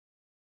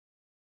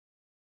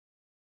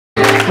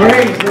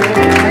Praise the Lord.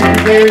 Thank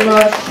you very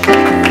much.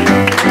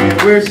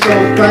 And we're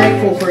so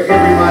thankful for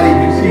everybody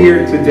who's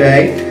here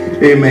today.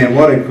 Amen.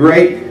 What a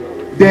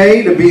great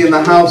day to be in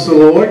the house of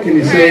the Lord. Can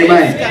you say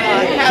amen?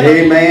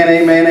 Amen,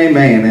 amen,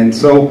 amen. And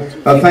so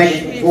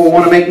thankful. I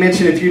want to make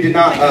mention, if you did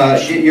not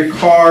get your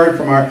card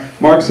from our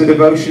Marks of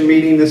Devotion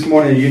meeting this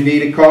morning, you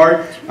need a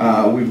card.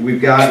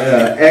 We've got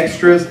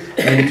extras.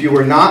 And if you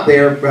were not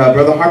there,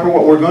 Brother Harper,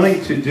 what we're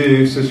going to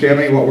do, Sister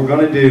Ebony, what we're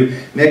going to do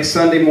next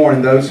Sunday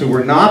morning, those who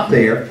were not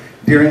there,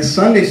 during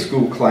Sunday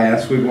school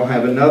class, we will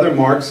have another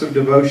Marks of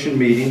Devotion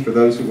meeting for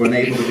those who weren't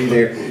able to be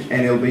there,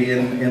 and it'll be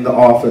in the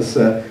office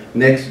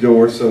next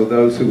door. So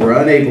those who were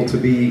unable to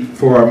be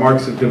for our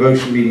Marks of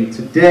Devotion meeting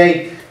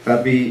today,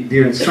 be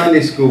during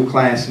Sunday school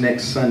class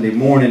next Sunday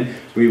morning.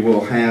 We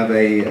will have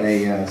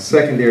a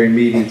secondary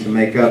meeting to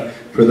make up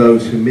for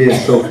those who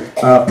missed. So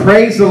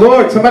praise the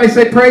Lord. Somebody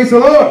say praise the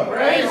Lord.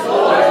 Praise the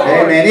Lord.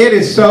 Amen. It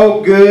is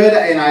so good,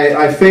 and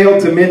I failed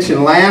to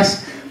mention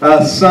last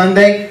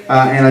Sunday,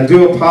 and I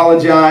do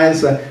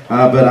apologize,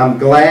 but I'm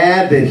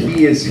glad that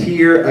he is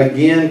here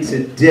again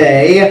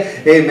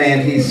today.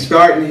 Amen. He's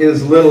starting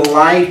his little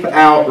life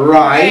out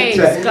right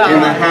in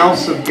the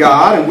house of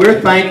God, and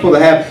we're thankful to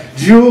have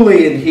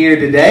Julian here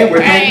today. We're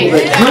thankful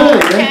that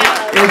Julian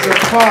is a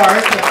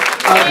part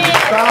of the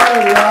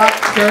Solid Rock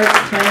Church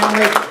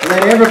family.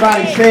 Let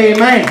everybody say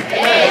amen.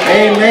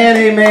 Amen,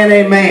 amen,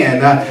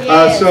 amen.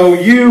 So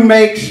you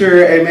make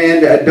sure,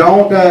 amen,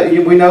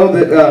 we know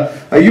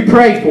that you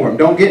pray for him.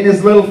 Don't get in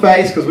his little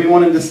face, because we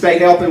want him to stay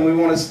healthy and we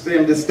want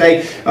him to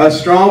stay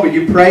strong. But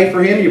you pray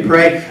for him. You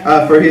pray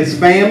for his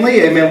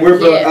family. Amen.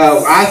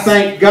 I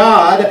thank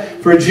God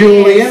for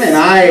Julian, and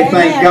I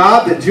thank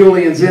God that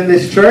Julian's in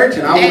this church,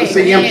 and I want to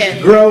see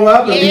him grow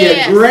up and be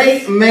a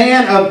great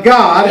man of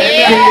God.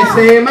 Can you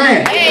say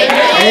amen?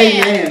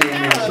 Amen.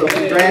 Amen. So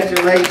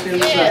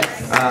congratulations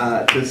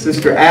to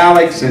Sister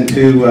Alex and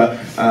to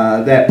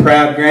that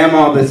proud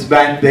grandma that's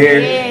back there.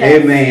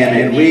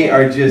 Amen. And we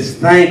are just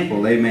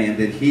thankful, amen,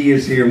 that he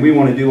is here. And we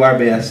want to do our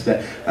best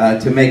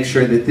to make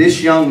sure that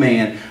this young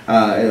man,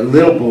 a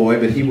little boy,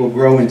 but he will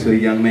grow into a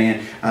young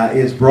man,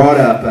 is brought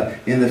up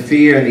in the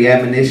fear and the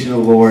admonition of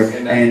the Lord,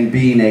 and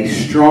being a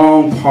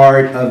strong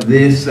part of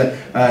this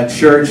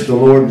church, the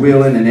Lord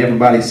willing. And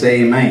everybody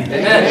say amen.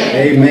 Amen.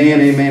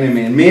 Amen, amen,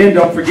 amen. Men,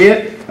 don't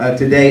forget,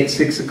 today at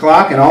 6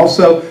 o'clock. And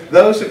also,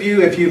 those of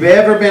you, if you've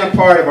ever been a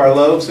part of our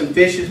Loaves and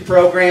Fishes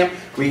program,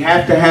 we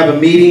have to have a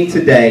meeting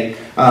today.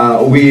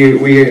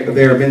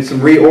 There have been some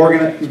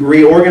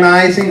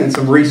reorganizing and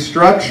some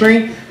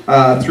restructuring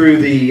through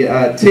the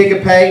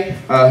Tigapay,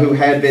 who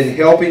had been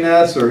helping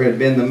us or had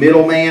been the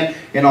middleman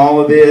in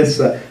all of this.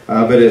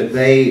 But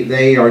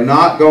they are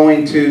not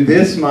going to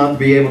this month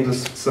be able to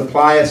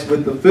supply us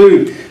with the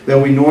food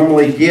that we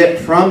normally get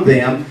from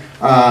them.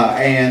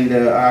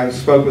 I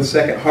spoke with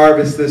Second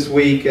Harvest this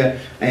week,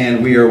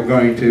 and we are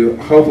going to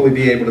hopefully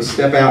be able to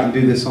step out and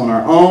do this on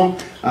our own,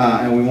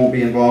 and we won't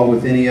be involved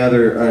with any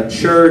other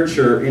church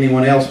or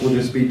anyone else. We'll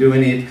just be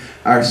doing it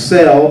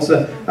ourselves,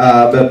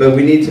 but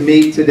we need to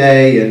meet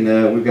today,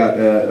 and we've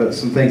got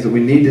some things that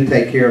we need to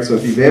take care of. So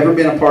if you've ever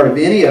been a part of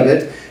any of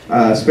it,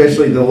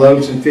 especially the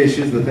Loaves and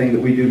Fishes, the thing that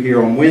we do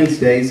here on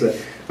Wednesdays,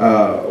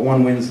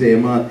 one Wednesday a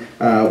month,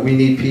 we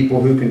need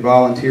people who can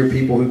volunteer,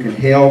 people who can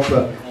help,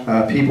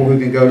 people who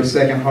can go to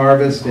Second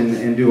Harvest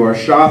and do our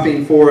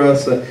shopping for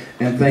us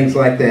and things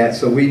like that.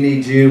 So we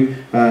need you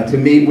to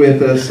meet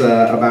with us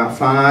about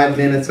 5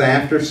 minutes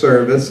after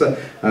service.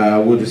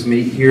 We'll just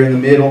meet here in the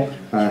middle,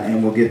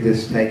 and we'll get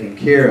this taken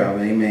care of.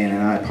 Amen.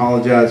 And I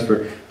apologize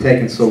for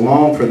taking so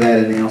long for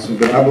that announcement,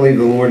 but I believe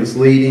the Lord is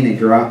leading and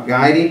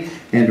guiding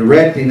and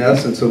directing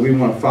us, and so we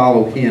want to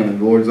follow Him. And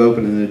the Lord's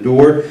opening the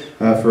door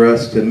for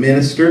us to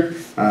minister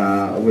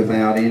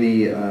without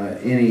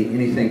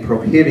anything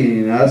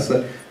prohibiting us.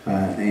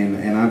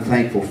 And I'm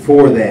thankful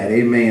for that.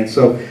 Amen.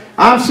 So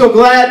I'm so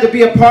glad to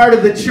be a part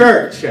of the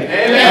church.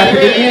 Amen. At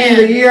the beginning of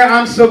the year,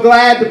 I'm so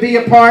glad to be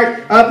a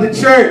part of the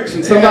church.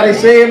 And somebody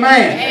say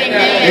amen.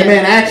 Amen.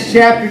 Amen. Acts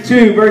chapter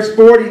 2, verse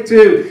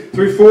 42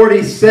 through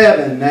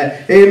 47.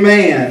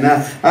 Amen.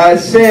 It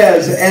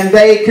says, and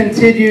they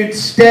continued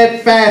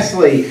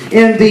steadfastly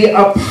in the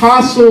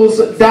apostles'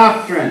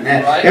 doctrine.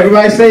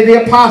 Everybody say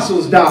the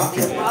apostles'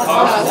 doctrine.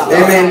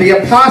 Amen. The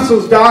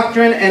apostles'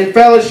 doctrine and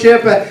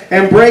fellowship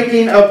and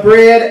breaking of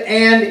bread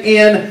and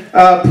in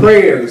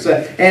prayers.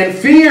 And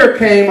fear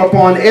came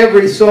upon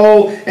every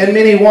soul, and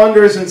many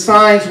wonders and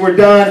signs were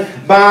done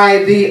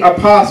by the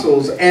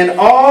apostles. And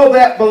all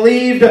that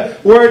believed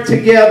were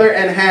together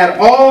and had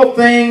all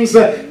things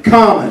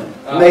common.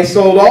 And they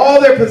sold all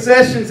their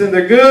possessions and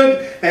their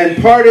goods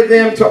and parted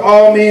them to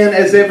all men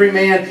as every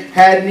man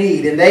had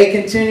need. And they,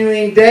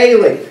 continuing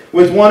daily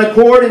with one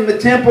accord in the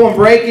temple and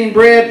breaking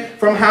bread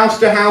from house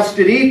to house,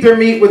 did eat their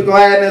meat with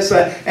gladness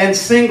and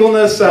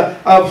singleness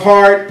of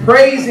heart,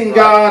 praising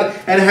God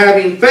and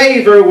having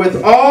favor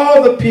with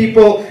all the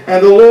people.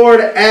 And the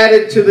Lord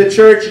added to the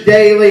church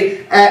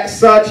daily at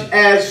such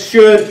as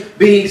should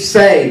be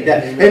saved.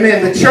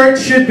 Amen. The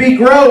church should be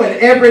growing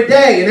every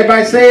day. And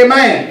everybody say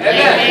amen.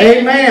 Amen.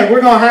 Amen.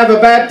 We're going to have a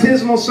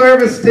baptismal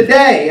service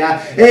today.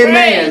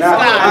 Amen.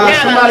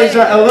 Somebody's,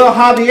 a little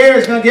Javier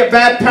is going to get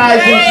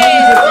baptized in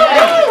Jesus'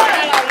 name.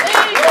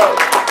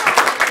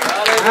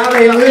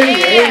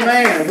 Hallelujah.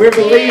 Amen. We're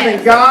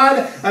believing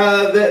God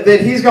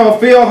that He's going to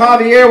fill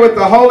Javier with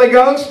the Holy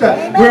Ghost.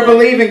 We're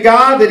believing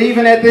God that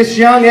even at this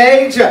young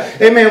age,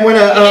 amen, when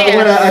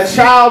a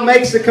child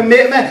makes a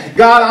commitment,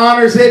 God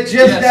honors it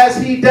just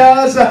as He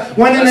does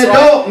when an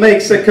adult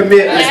makes a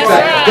commitment.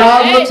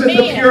 God looks at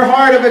the pure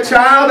heart of a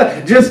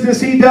child just as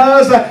He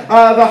does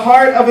the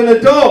heart of an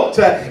adult.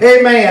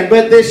 Amen.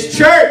 But this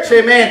church,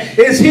 amen,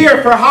 is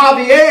here for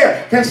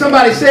Javier. Can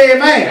somebody say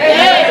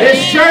amen?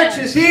 This church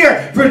is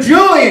here for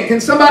Julian.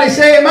 Can somebody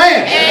say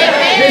amen?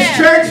 This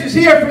church is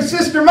here for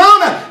Sister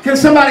Mona. Can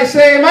somebody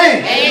say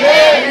amen?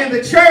 And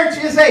the church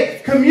is a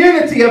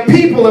community of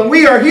people, and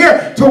we are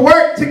here to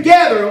work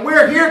together, and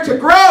we're here to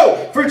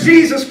grow for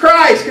Jesus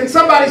Christ. Can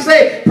somebody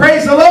say,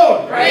 praise the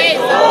Lord? Praise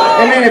the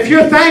Lord. Amen. If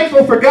you're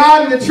thankful for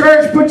God in the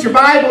church, put your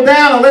Bible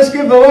down and let's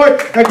give the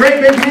Lord a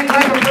great big hand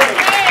clap of praise.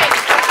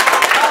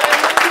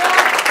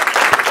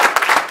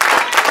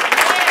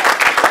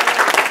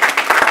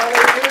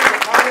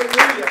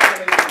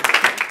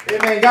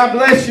 Amen. God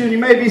bless you. You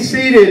may be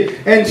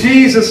seated in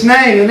Jesus'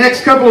 name. The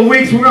next couple of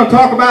weeks we're going to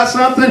talk about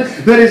something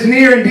that is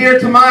near and dear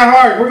to my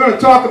heart. We're going to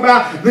talk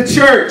about the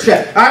church.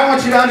 I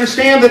want you to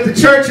understand that the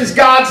church is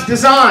God's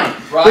design.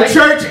 Right. The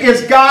church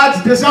is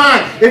God's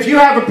design. If you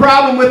have a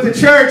problem with the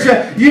church,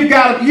 you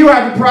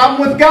have a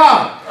problem with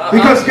God.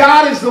 Because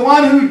God is the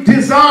one who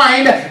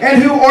designed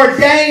and who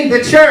ordained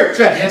the church.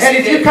 And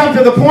if you come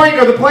to the point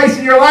or the place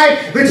in your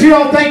life that you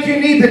don't think you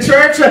need the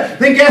church,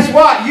 then guess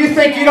what? You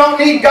think you don't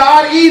need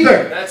God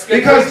either.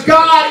 Because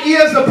God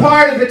is a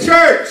part of the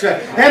church.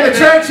 And the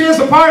church is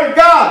a part of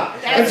God.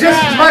 And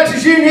just as much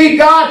as you need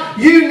God,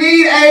 you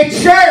need a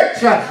church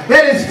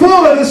that is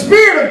full of the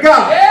Spirit of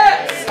God.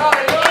 Yes.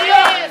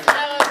 Hallelujah.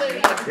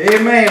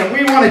 Amen.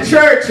 We want a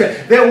church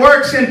that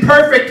works in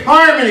perfect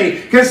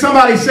harmony. Can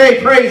somebody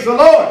say praise the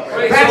Lord?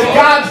 That's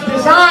God's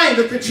design,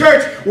 that the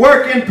church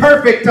work in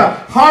perfect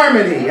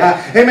harmony.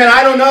 Amen.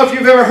 I don't know if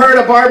you've ever heard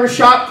a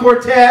barbershop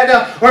quartet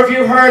or if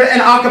you've heard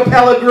an a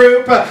cappella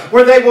group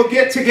where they will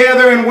get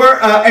together and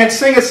work and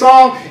sing a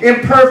song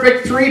in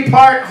perfect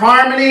three-part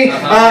harmony.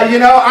 You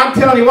know, I'm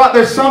telling you what,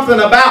 there's something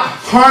about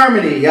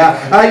harmony.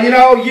 You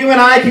know, you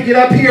and I could get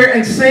up here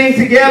and sing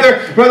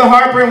together, Brother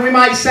Harper, and we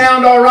might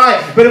sound all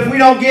right. But if we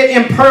don't get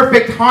in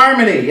perfect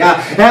harmony,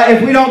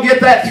 if we don't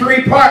get that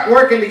three-part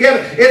working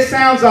together, it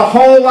sounds a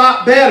whole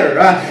lot better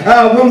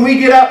when we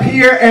get up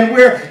here and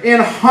we're in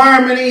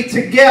harmony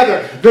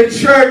together. The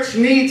church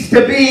needs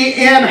to be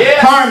in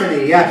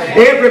harmony.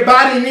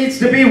 Everybody needs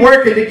to be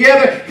working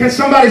together. Can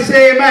somebody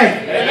say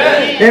amen?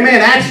 Amen.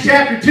 Amen. Acts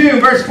chapter 2,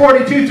 verse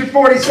 42 through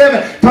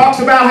 47 talks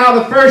about how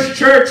the first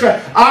church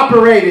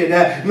operated.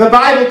 The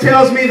Bible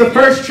tells me the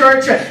first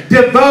church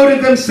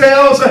devoted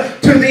themselves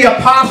to the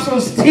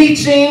apostles'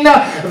 teaching,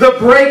 the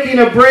breaking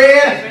of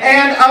bread,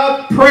 and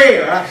of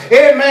prayer.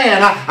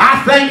 Amen.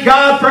 I thank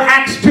God for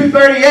Acts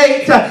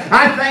 2:38.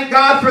 I thank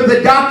God for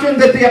the doctrine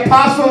that the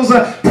apostles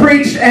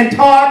preached and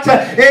taught.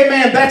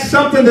 Amen. That's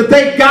something that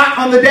they got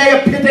on the day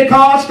of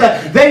Pentecost.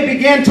 They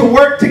began to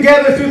work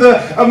together through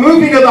the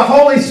moving of the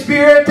Holy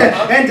Spirit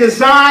and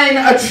design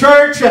a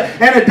church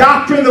and a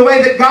doctrine the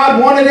way that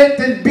God wanted it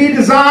to be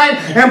designed.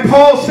 And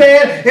Paul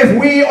said, if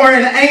we or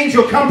an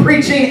angel come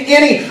preaching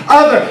any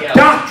other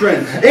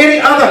doctrine, any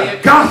other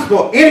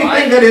gospel,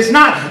 anything that is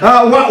not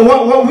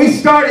what we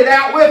started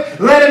out with,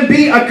 let him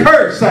be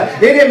accursed. It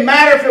didn't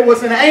matter if it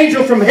was an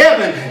angel from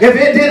heaven. If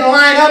it didn't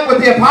line up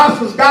with the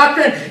apostles'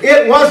 doctrine,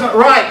 it wasn't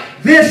right.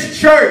 This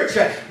church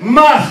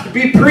must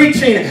be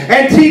preaching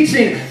and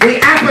teaching the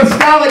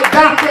apostolic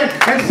doctrine.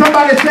 And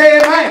somebody say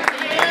amen.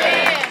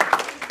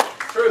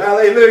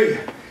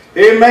 Hallelujah.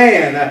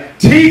 Amen.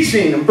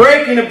 Teaching and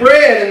breaking the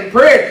bread and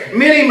prayer.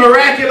 Many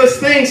miraculous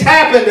things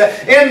happened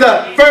in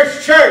the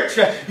first church.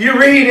 You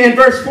read in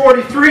verse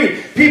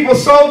 43, people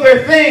sold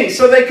their things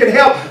so they could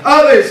help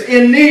others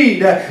in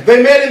need.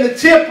 They met in the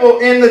temple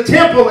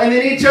and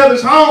in each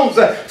other's homes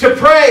to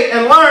pray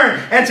and learn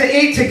and to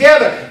eat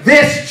together.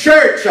 This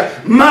church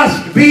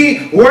must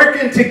be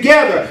working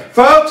together.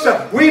 Folks,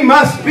 we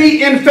must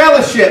be in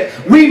fellowship.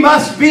 We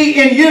must be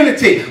in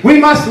unity. We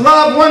must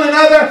love one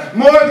another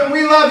more than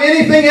we love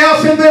anything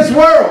else in this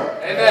world.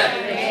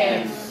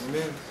 Amen.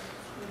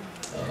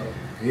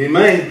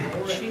 Amen.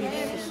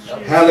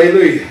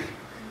 Hallelujah.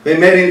 They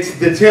met in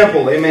the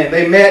temple. Amen.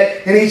 They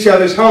met in each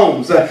other's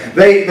homes.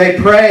 They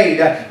prayed.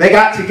 They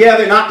got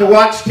together not to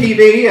watch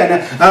TV,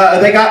 and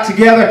they got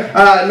together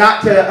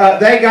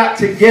they got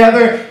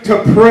together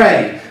to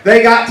pray.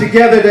 They got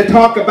together to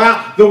talk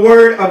about the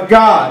Word of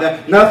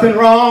God. Nothing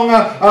wrong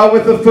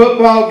with the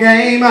football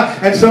game,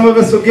 and some of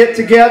us will get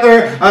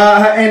together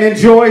and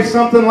enjoy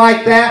something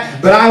like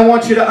that. But I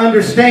want you to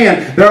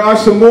understand, there are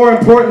some more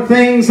important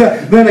things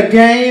than a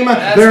game.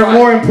 There are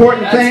more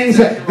important things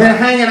than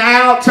hanging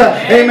out.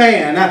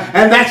 Amen.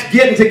 And that's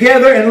getting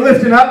together and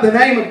lifting up the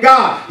name of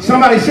God.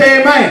 Somebody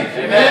say amen.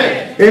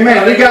 Amen.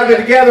 Amen. We gather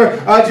together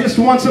just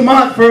once a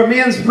month for a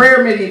men's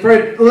prayer meeting, for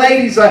a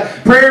ladies'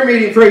 prayer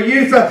meeting, for a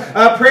youth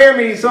prayer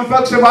meeting. Some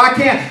folks say, well, I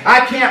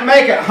can't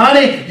make it.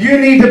 Honey, you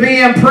need to be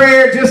in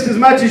prayer just as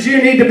much as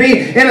you need to be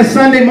in a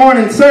Sunday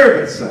morning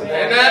service.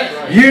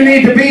 Amen. You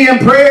need to be in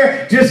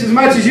prayer just as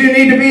much as you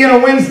need to be in a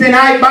Wednesday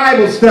night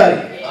Bible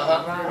study.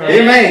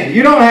 Amen.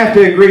 You don't have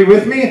to agree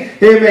with me.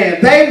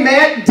 Amen. They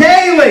met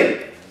daily.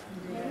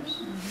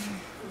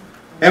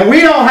 And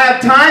we don't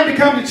have time to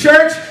come to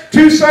church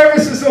 2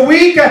 services a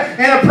week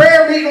and a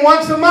prayer meeting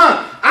once a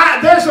month.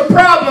 There's a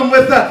problem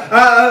with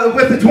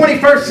the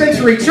 21st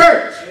century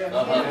church.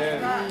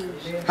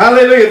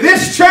 Hallelujah.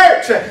 This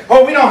church,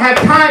 we don't have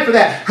time for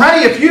that.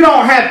 Honey, if you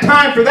don't have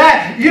time for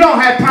that, you don't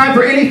have time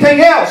for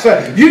anything else.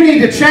 You need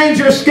to change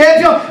your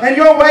schedule and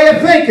your way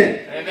of thinking.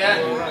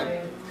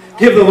 Amen.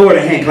 Give the Lord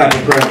a hand clap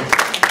of praise.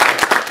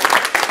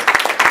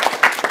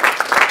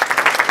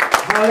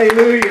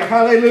 Hallelujah,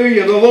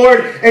 hallelujah. The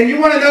Lord, and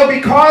you want to know,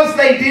 because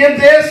they did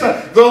this,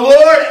 the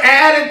Lord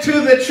added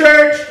to the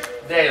church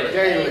daily.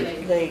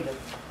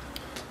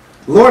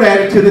 The Lord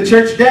added to the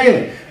church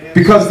daily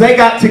because they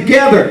got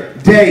together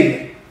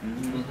daily.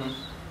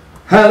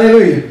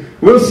 Hallelujah.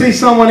 We'll see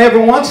someone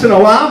every once in a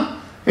while.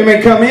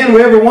 Amen. Come in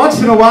every once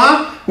in a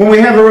while when we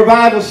have a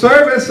revival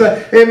service.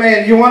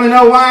 Amen. You want to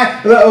know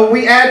why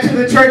we add to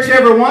the church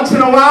every once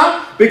in a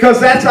while? Because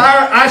that's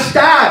our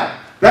style.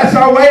 That's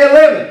our way of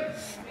living.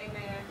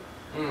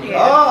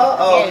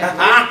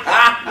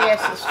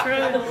 Yes, it's true.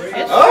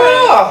 It's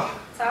true.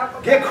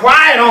 Get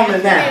quiet on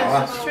me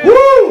now.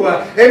 Woo!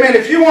 Amen.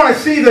 If you want to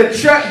see the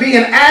church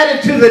being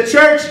added to the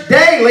church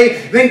daily,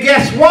 then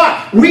guess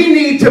what? We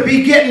need to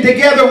be getting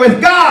together with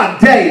God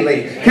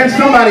daily. Can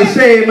somebody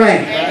say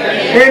amen?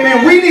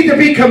 Amen. We need to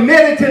be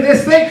committed to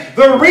this thing.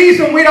 The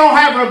reason we don't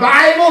have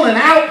revival and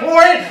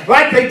outpouring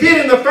like they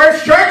did in the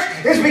first church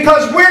is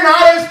because we're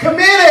not as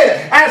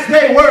committed as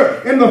they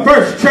were in the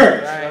first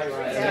church.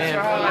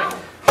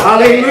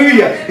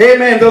 Hallelujah.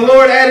 Amen. The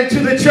Lord added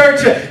to the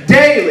church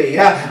daily.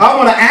 I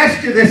want to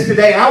ask you this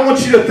today. I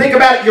want you to think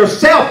about it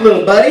yourself,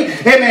 little buddy.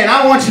 Amen.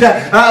 I want you to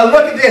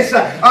look at this.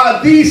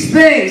 These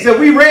things that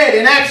we read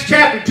in Acts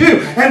chapter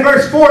 2 and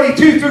verse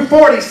 42 through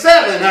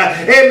 47.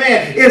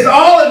 Amen. Is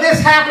all of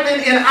this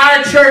happening in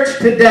our church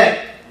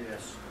today?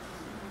 Yes.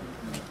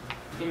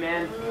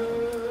 Amen.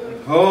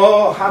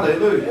 Oh,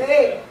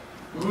 hallelujah.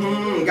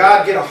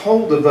 God, get a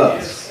hold of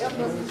us.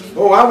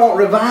 Oh, I want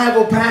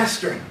revival,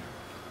 Pastor.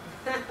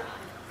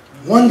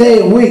 1 day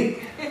a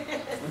week.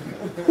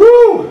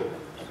 Woo!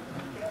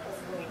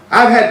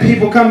 I've had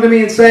people come to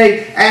me and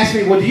ask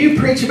me, well, do you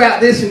preach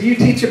about this and do you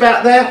teach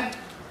about that?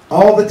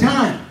 All the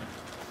time.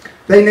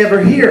 They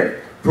never hear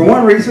it. For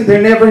one reason, they're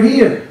never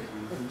here.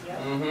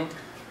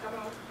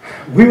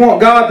 We want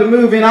God to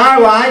move in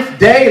our life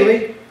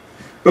daily,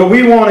 but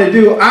we want to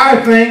do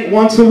our thing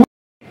once a week.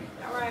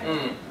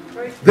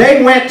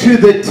 They went to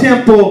the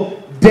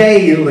temple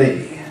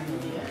daily.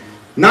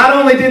 Not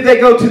only did they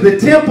go to the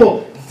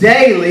temple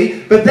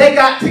daily, but they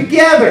got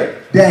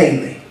together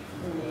daily.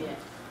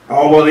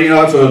 Oh, well,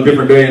 it's a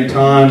different day and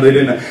time. They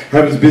didn't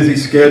have as busy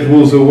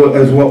schedules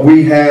as what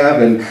we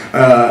have, and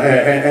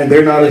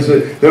they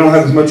don't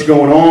have as much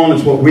going on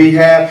as what we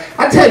have.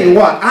 I tell you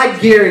what, I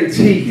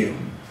guarantee you,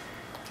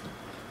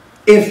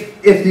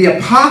 if the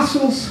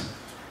apostles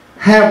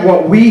have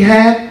what we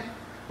had,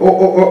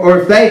 or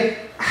if they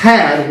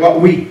had what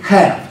we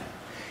have,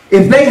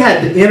 if they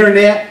had the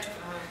internet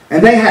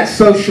and they had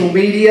social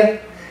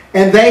media,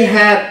 and they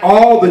had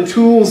all the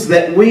tools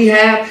that we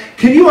have,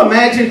 can you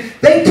imagine?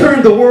 They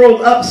turned the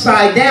world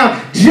upside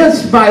down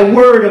just by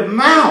word of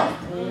mouth.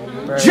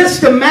 Right.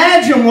 Just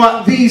imagine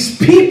what these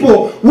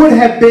people would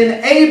have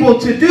been able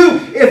to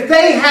do if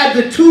they had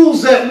the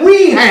tools that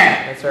we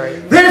have. That's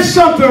right. There's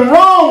something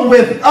wrong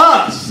with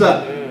us.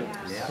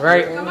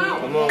 Right.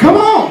 Come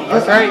on.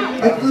 That's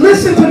right.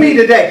 Listen to me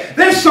today.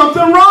 There's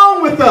something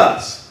wrong with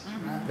us.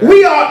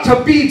 We ought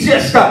to be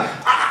just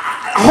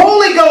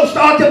Holy Ghost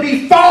ought to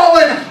be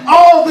falling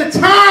all the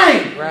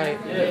time. Right.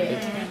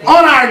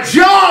 On our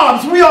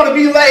jobs, we ought to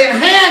be laying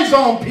hands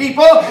on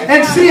people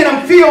and seeing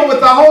them filled with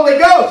the Holy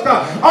Ghost.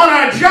 On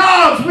our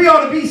jobs, we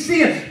ought to be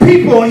seeing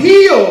people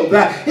healed.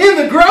 In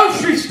the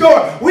grocery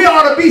store, we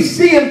ought to be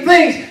seeing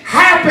things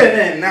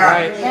happening.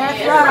 Right.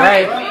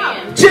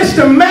 Right. Just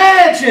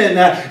imagine.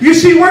 You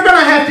see, we're going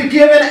to have to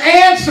give an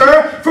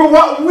answer for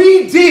what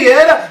we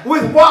did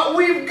with what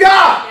we've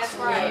got.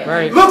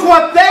 Right. Look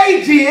what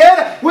they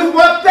did with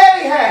what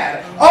they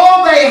had.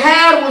 All they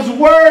had was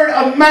word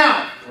of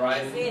mouth.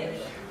 Right.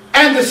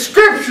 And the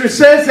scripture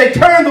says they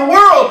turned the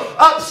world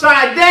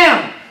upside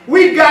down.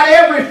 We've got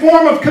every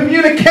form of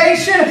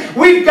communication.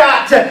 We've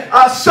got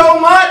so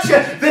much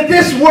that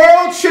this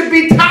world should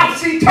be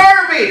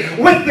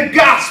topsy-turvy with the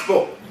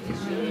gospel.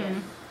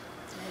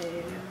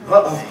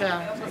 Uh-oh.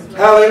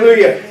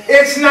 Hallelujah.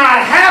 It's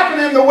not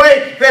happening the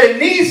way that it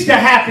needs to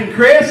happen,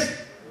 Chris.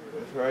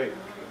 That's right.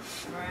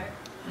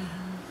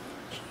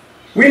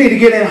 We need to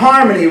get in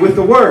harmony with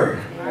the Word.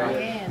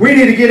 We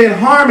need to get in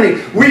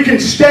harmony. We can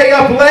stay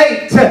up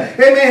late,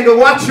 amen, to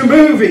watch a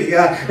movie.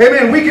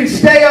 Amen. We can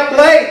stay up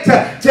late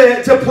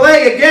to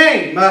play a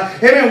game.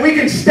 Amen. We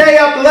can stay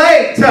up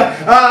late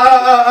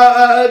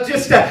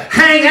just to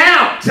hang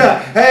out.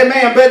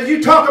 Amen. But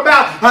you talk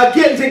about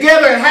getting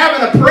together and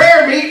having a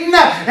prayer meeting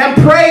and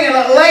praying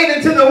late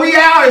into the wee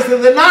hours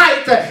of the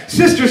night.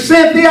 Sister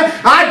Cynthia,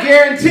 I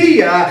guarantee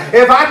you,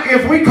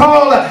 if we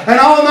call an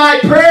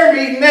all-night prayer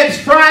meeting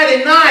next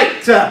Friday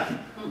night,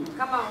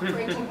 come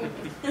on,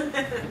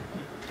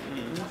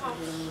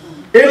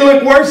 it'll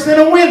look worse than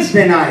a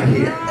Wednesday night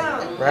here.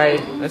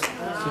 Right. That's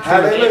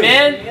Hallelujah.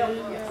 Amen.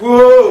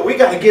 Whoa, we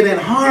got to get in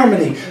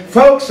harmony.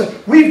 Folks,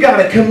 we've got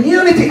a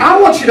community. I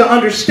want you to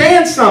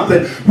understand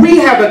something. We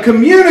have a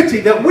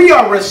community that we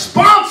are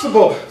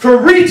responsible for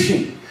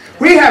reaching.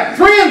 We have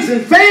friends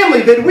and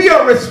family that we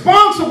are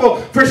responsible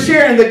for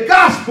sharing the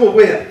gospel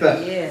with.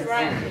 Yes.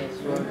 Right.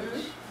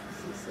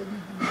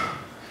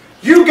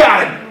 You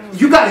got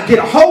to get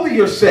a hold of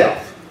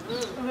yourself.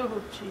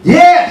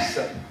 Yes.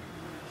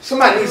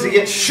 Somebody needs to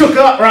get shook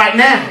up right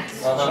now.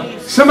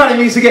 Somebody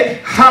needs to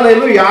get,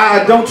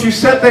 hallelujah. Don't you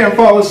sit there and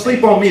fall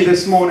asleep on me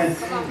this morning.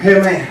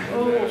 Amen.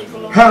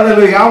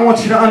 Hallelujah. I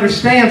want you to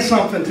understand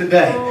something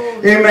today.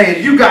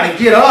 Amen. You got to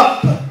get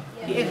up.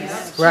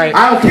 Right.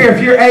 I don't care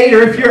if you're 8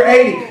 or if you're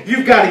 80.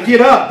 You've got to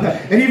get up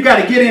and you've got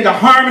to get into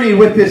harmony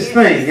with this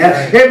thing.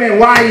 Amen.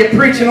 Why are you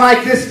preaching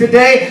like this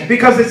today?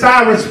 Because it's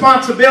our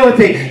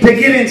responsibility to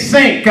get in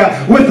sync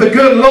with the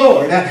good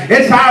Lord.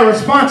 It's our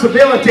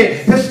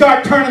responsibility to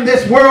start turning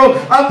this world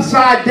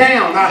upside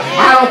down.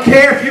 I don't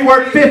care if you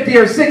work 50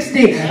 or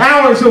 60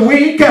 hours a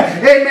week.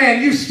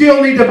 Amen. You still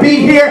need to be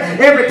here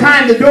every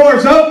time the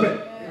door's open.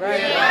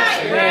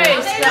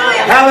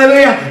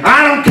 Hallelujah.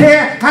 I don't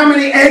care how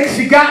many eggs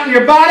you got in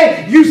your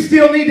body. You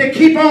still need to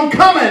keep on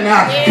coming.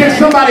 Can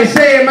somebody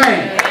say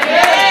amen?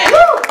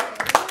 Woo!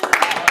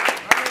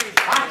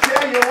 I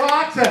tell you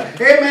what,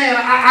 amen,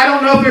 I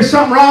don't know if there's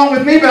something wrong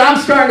with me, but I'm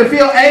starting to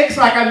feel aches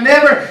like I've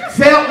never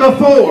felt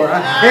before.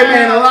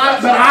 Amen.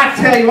 But I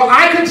tell you what,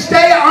 I could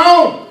stay at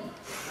home.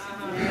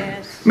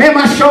 Man,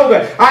 my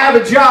shoulder, I have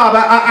a job.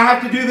 I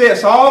have to do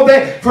this all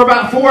day for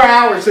about 4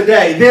 hours a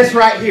day. This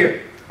right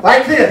here.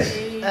 Like this.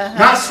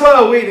 Not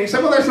slow eating. You say,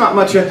 well, there's not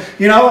much, I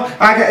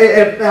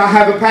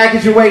have a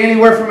package that weigh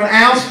anywhere from an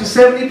ounce to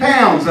 70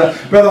 pounds.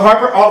 Brother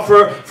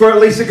Harper, for at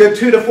least a good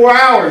 2 to 4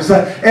 hours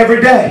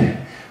every day.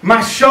 My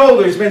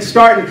shoulder's been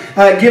starting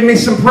to give me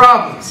some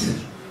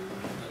problems.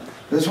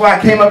 That's why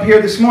I came up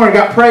here this morning,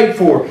 got prayed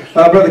for,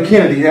 Brother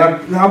Kennedy.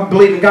 I'm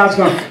believing God's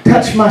going to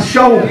touch my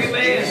shoulder.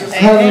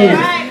 Hallelujah.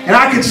 And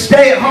I could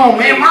stay at home.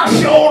 Man, my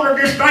shoulder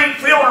just ain't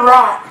feeling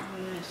right.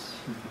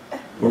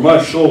 Or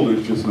my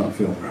shoulder's just not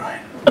feeling right.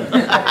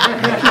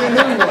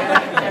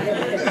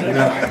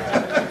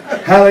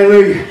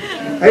 Hallelujah.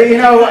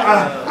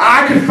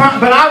 I could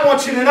find, but I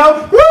want you to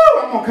know, I'm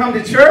going to come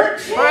to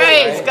church.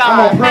 Praise God. I'm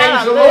going to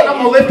praise the Lord. I'm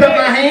going to lift up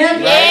my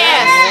hand.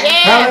 Yes.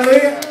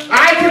 Hallelujah.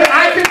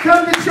 I could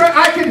come to church.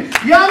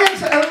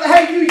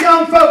 Hey, you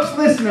young folks,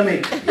 listen to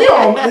me.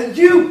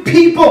 You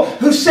people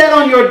who sit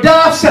on your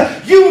duffs,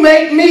 you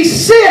make me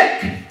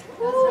sick.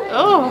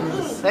 Oh,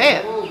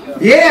 sad.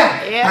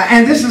 Yeah.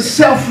 And this is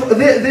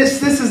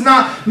this is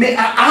not me.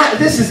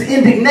 This is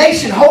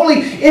indignation,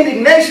 holy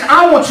indignation.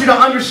 I want you to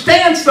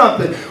understand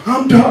something.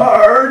 I'm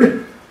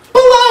tired.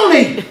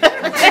 Baloney.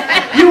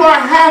 You are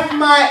half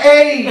my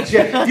age.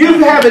 You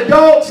have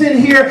adults in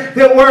here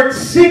that work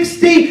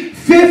 60,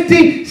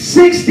 50,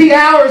 60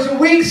 hours a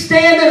week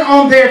standing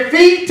on their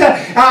feet.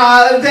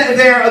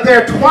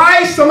 They're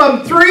twice, some of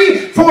them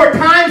 3, 4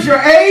 times your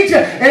age,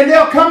 and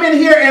they'll come in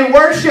here and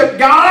worship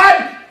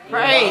God.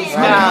 Praise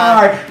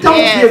God. Tired.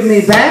 Don't give me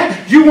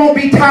that. You won't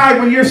be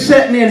tired when you're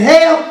sitting in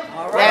hell.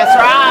 That's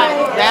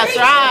right. That's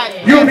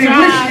right. You'll be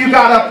wishing you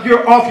got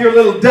off your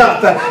little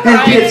duff and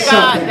did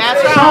something.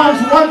 That's right.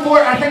 Psalms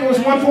 140, I think it was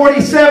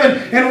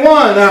 147 and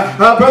 1.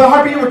 Brother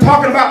Harper, you were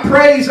talking about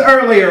praise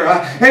earlier.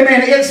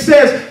 Amen. It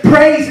says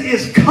praise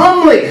is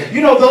comely. The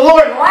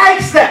Lord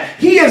likes that.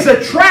 He is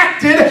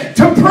attracted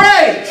to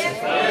praise.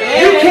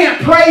 You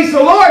can't praise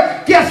the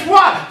Lord. Guess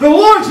what? The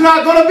Lord's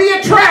not going to be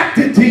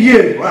attracted to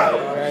you.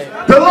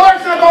 The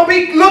Lord's not going to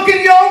be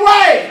looking your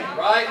way.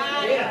 Right.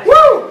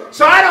 Woo!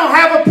 So I don't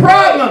have a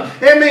problem.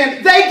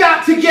 Amen. They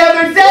got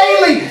together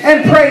daily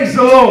and praised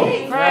the Lord.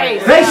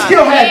 They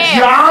still had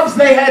jobs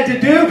they had to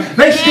do.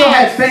 They still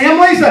had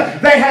families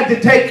they had to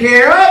take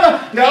care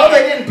of. No,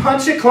 they didn't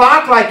punch a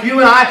clock like you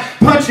and I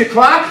punch a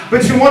clock.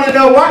 But you want to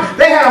know what?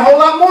 They had a whole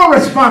lot more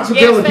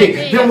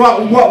responsibility than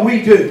what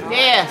we do.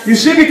 Yes. You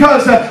see,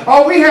 because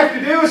all we have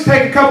to do is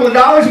take a couple of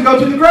dollars and go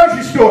to the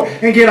grocery store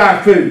and get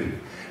our food.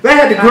 They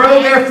had to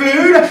grow their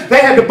food. They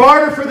had to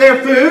barter for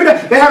their food.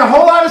 They had a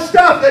whole lot of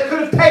stuff that could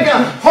have taken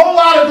a whole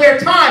lot of their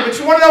time. But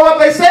you want to know what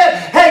they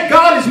said? Hey,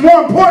 God is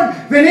more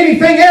important than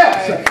anything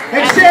else.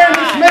 And sharing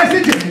this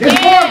message is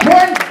more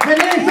important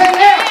than anything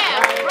else.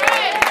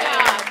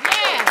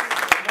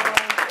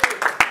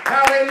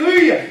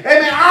 Hallelujah.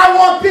 Amen. I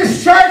want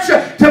this church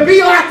to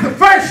be like the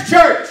first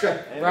church.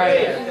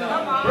 Right.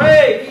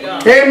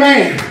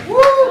 Amen.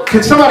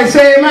 Can somebody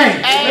say amen?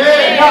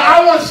 Amen.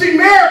 I want to see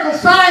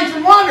miracles, signs,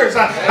 and wonders.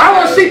 I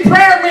want to see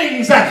prayer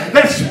meetings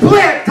that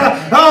split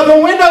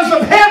the windows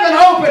of heaven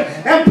open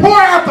and pour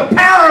out the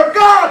power of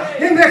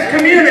God in this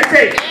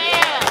community.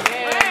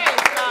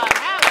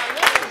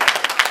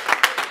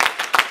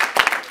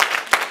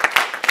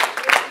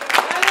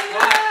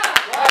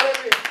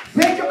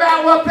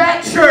 What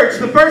that church,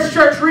 the first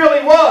church,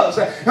 really was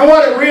and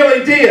what it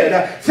really did.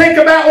 Think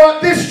about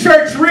what this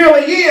church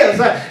really is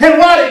and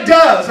what it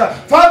does.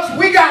 Folks,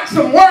 we got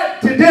some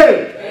work to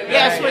do.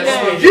 Yes, we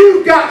do.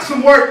 You've got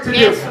some work to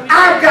do.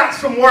 I've got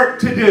some work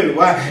to do.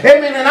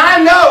 Amen. And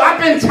I know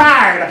I've been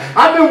tired.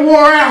 I've been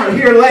wore out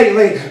here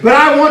lately. But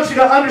I want you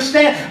to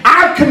understand,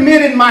 I've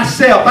committed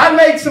myself. I've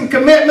made some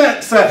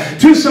commitments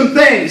to some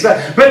things.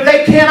 But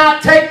they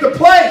cannot take the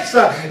place,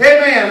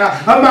 amen,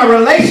 of my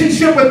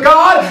relationship with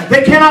God.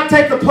 They cannot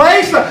take the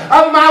place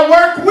of my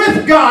work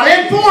with God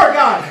and for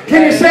God.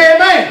 Can you say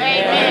amen?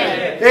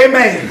 Amen.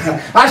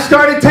 Amen. I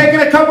started taking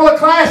a couple of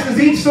classes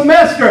each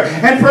semester.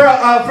 And for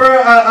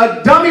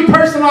a dummy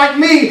person like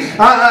me,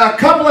 a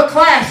couple of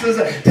classes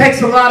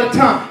takes a lot of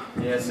time.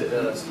 Yes, it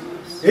does.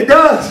 It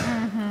does.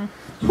 Mm-hmm.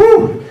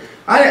 Whew.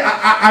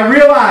 I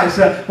realize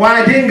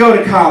why I didn't go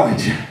to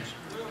college.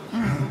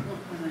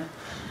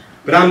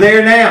 But I'm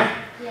there now.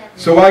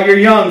 So while you're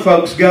young,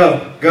 folks,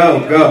 go.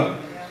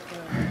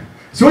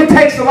 So it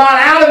takes a lot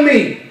out of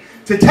me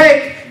to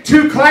take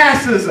 2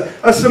 classes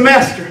a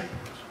semester.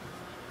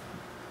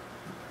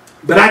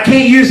 But I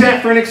can't use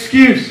that for an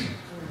excuse.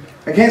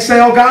 I can't say,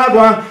 oh God,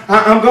 well,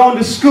 I'm going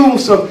to school,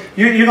 so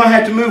you're going to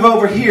have to move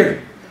over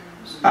here.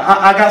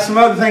 I got some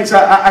other things.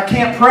 I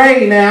can't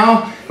pray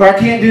now, or I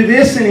can't do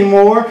this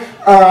anymore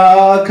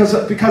because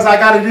I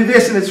got to do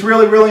this, and it's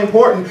really, really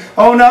important.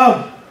 Oh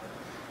no.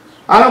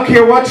 I don't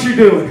care what you're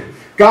doing.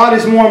 God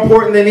is more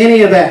important than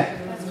any of that.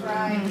 That's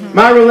right.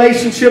 My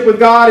relationship with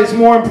God is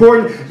more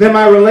important than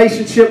my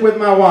relationship with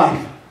my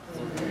wife.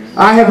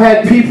 I have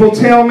had people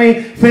tell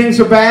me things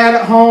are bad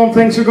at home,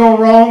 things are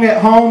going wrong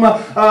at home,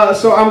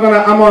 so I'm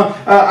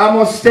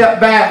gonna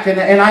step back, and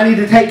I need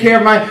to take care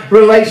of my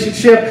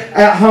relationship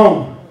at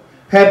home.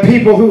 Had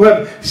people who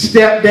have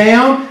stepped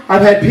down.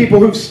 I've had people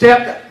who've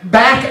stepped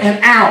back and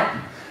out.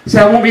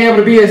 So I won't be able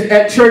to be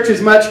at church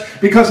as much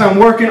because I'm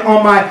working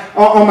on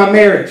my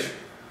marriage.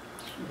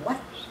 What?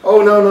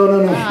 Oh no.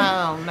 Oh,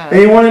 no. And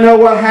you want to know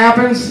what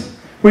happens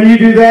when you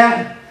do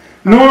that?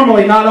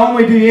 Normally, not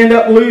only do you end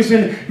up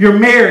losing your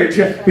marriage,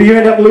 but you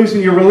end up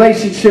losing your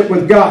relationship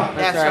with God.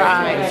 That's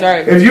right. That's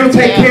right. If you'll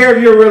take care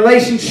of your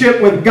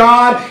relationship with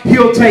God,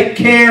 He'll take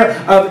care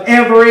of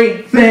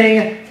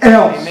everything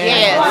else.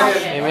 Yes.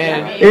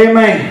 Amen.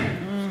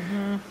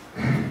 Amen.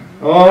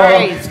 Oh,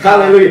 Praise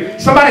hallelujah.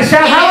 God. Somebody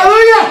shout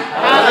hallelujah.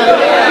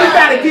 Hallelujah. We've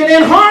got to get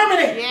in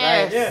harmony.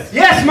 Yes.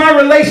 Yes, my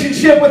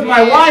relationship with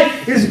my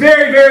wife is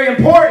very, very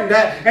important.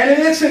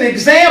 And it's an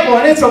example,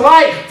 and it's a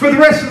light for the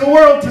rest of the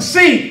world to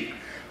see.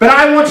 But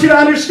I want you to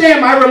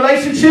understand, my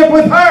relationship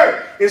with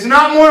her is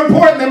not more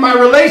important than my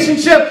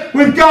relationship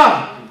with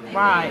God.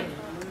 Right.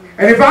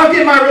 And if I'll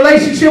get my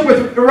relationship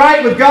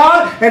right with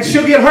God, and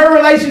she'll get her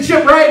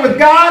relationship right with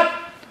God,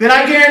 then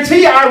I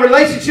guarantee you our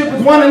relationship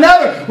with one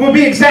another will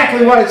be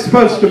exactly what it's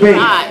supposed to be.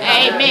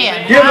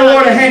 Amen. Give the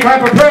Lord a hand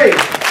clap of praise.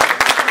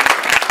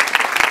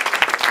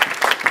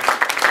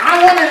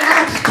 I want an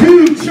Acts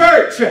 2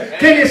 church.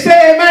 Can you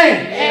say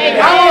amen? Amen?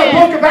 I want a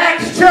Book of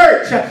Acts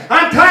church.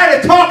 I'm tired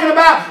of talking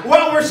about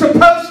what we're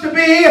supposed to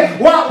be,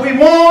 what we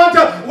want,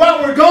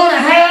 what we're going to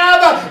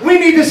have. We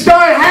need to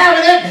start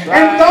having it.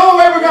 And the only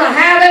way we're going to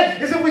have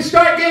it is if we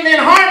start getting in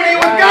harmony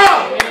with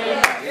God.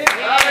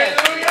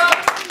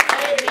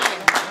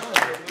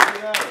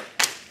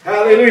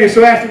 Hallelujah.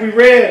 So after we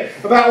read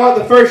about what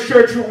the first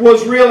church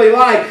was really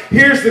like,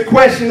 here's the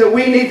question that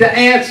we need to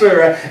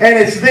answer, and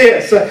it's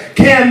this.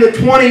 Can the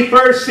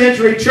 21st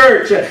century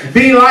church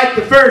be like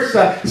the first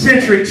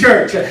century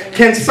church?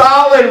 Can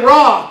Solid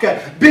Rock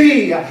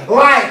be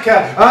like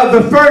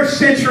the first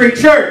century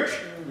church?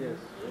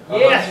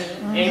 Yes.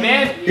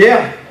 Amen.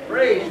 Yeah.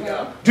 Praise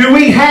God. Do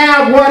we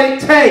have what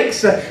it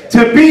takes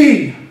to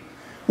be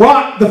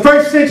what the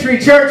first century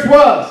church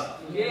was?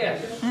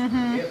 Yes.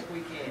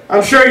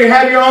 I'm sure you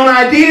have your own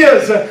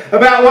ideas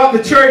about what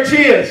the church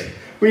is.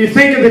 When you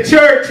think of the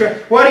church,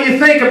 what do you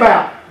think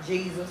about?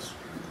 Jesus.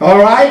 All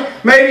right?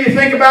 Maybe you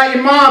think about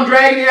your mom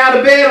dragging you out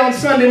of bed on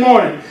Sunday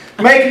morning,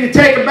 making you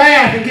take a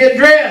bath and get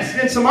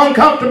dressed in some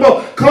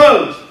uncomfortable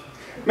clothes.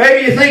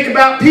 Maybe you think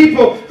about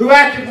people who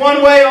acted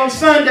one way on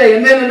Sunday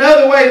and then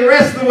another way the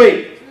rest of the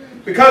week.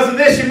 Because of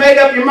this, you made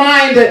up your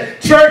mind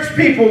that church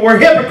people were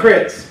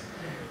hypocrites.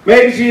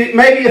 Maybe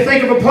you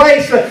think of a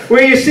place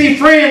where you see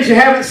friends you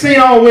haven't seen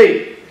all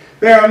week.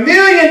 There are a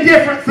million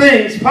different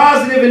things,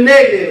 positive and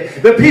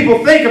negative, that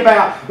people think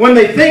about when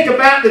they think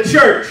about the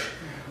church.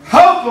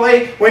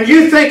 Hopefully, when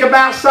you think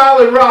about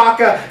Solid Rock,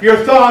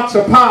 your thoughts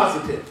are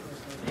positive.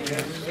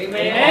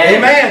 Amen.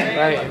 Amen.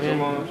 Right.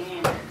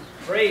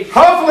 Amen.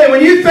 Hopefully,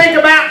 when you think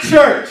about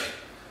church,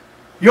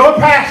 your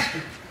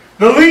pastor,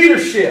 the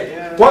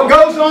leadership, what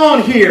goes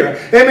on here,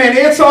 amen,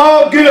 it's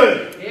all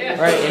good.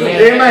 Right.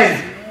 Amen.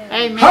 Amen.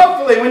 Amen.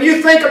 Hopefully, when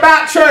you think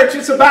about church,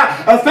 it's about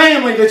a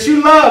family that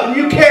you love and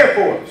you care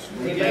for.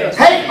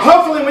 Hey,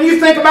 hopefully, when you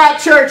think about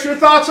church, your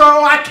thoughts are,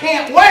 oh, I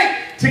can't wait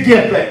to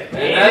get there.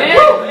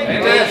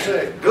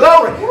 Amen.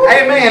 Glory.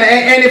 Amen.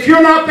 And if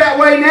you're not that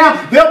way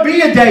now, there'll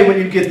be a day when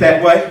you get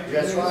that way.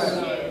 That's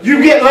right.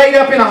 You get laid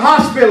up in a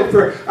hospital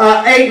for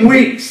 8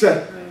 weeks.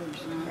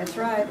 That's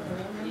right.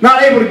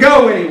 Not able to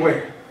go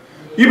anywhere.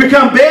 You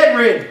become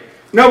bedridden.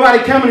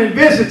 Nobody coming and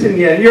visiting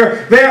you. And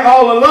you're there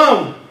all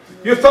alone.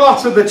 Your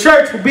thoughts of the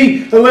church will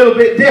be a little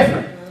bit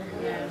different.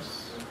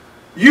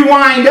 You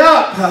wind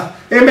up,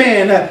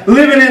 amen,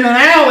 living in an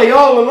alley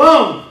all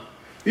alone.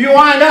 You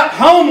wind up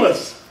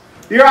homeless.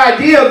 Your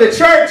idea of the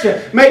church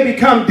may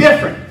become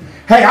different.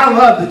 Hey, I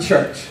love the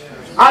church.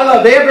 I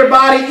love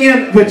everybody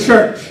in the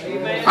church.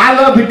 I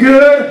love the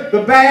good,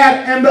 the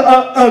bad, and the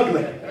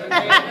ugly.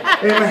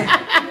 Amen.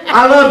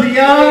 I love the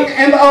young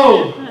and the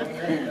old.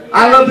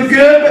 I love the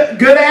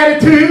good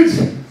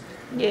attitudes.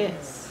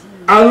 Yes.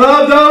 I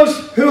love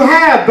those who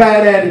have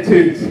bad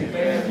attitudes.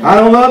 I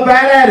don't love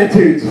bad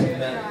attitudes.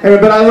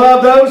 But I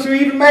love those who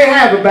even may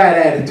have a bad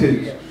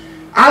attitude.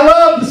 I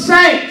love the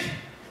saint.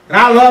 And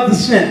I love the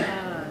sinner.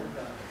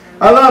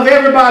 I love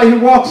everybody who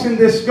walks in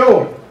this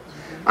door.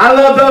 I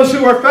love those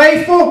who are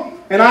faithful.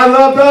 And I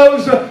love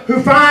those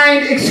who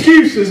find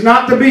excuses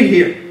not to be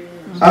here.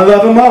 I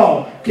love them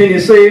all. Can you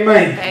say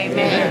amen?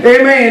 Amen.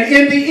 Amen.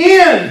 In the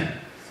end,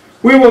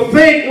 we will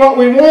think what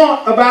we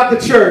want about the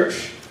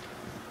church.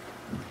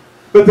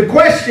 But the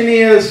question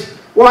is,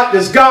 what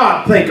does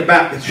God think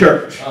about the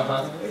church?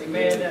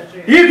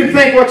 You can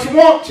think what you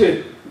want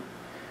to.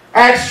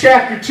 Acts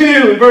chapter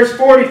 2 and verse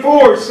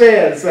 44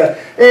 says,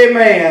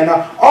 amen,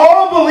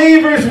 all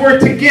believers were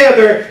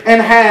together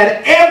and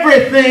had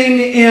everything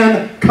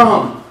in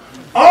common.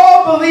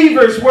 All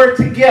believers were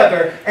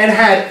together and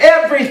had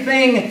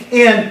everything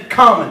in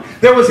common.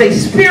 There was a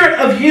spirit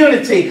of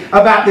unity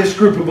about this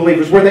group of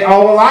believers. Were they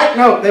all alike?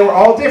 No, they were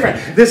all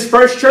different. This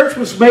first church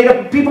was made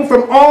up of people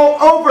from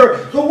all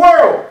over the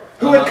world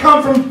who had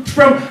come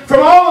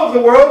from all over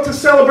the world to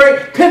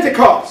celebrate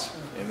Pentecost.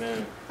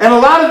 Amen. And a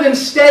lot of them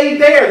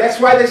stayed there. That's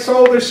why they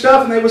sold their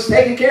stuff and they was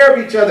taking care of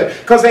each other,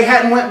 because they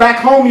hadn't went back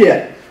home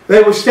yet.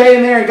 They were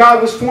staying there and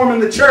God was forming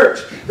the church.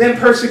 Then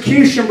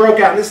persecution broke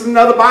out. This is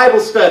another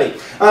Bible study.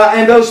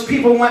 And those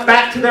people went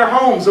back to their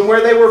homes and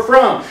where they were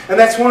from. And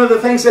that's one of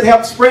the things that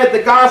helped spread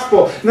the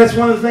gospel. And that's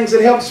one of the things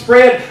that helped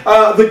spread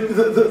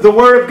the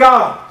Word of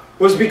God.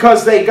 Was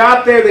because they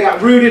got there, they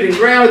got rooted and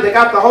grounded, they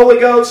got the Holy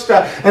Ghost.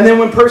 And then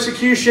when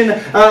persecution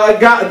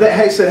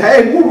they said,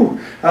 hey,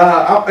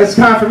 it's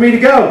time for me to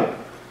go.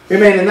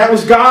 Amen. And that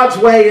was God's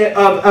way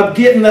of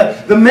getting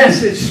the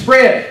message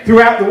spread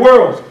throughout the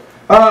world.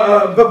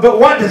 But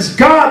what does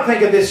God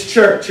think of this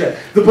church?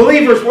 The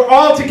believers were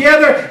all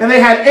together and they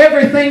had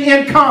everything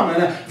in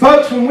common.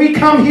 Folks, when we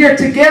come here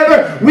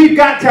together, we've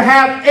got to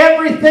have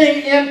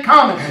everything in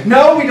common.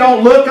 No, we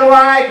don't look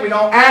alike. We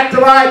don't act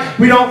alike.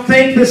 We don't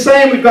think the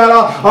same. We've got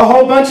a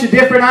whole bunch of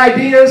different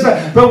ideas.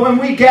 But when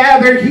we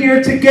gather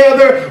here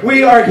together,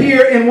 we are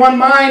here in one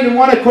mind and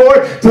one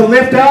accord to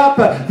lift up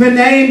the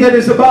name that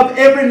is above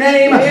every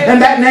name, and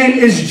that name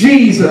is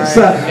Jesus.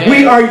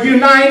 We are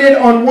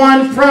united on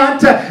one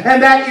front,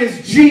 and that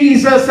is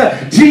Jesus,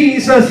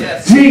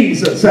 Jesus,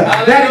 Jesus.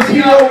 That is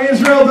Hear, O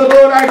Israel, the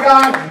Lord our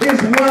God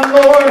is one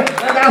Lord,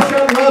 and thou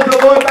shalt love the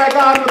Lord thy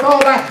God with all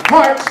thy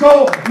heart,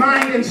 soul,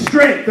 mind, and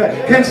strength.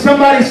 Can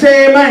somebody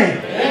say amen?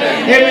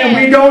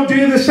 Amen. We don't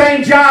do the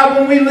same job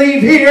when we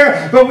leave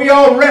here, but we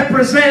all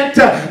represent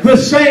the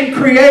same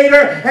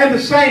Creator and the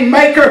same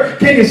Maker.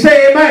 Can you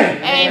say amen?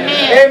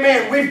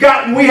 Amen.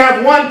 Amen. We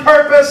have one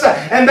purpose,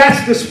 and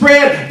that's to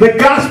spread the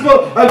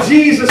gospel of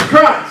Jesus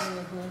Christ.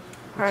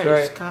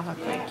 Praise God.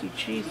 Thank you,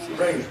 Jesus.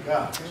 Praise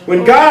God.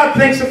 When God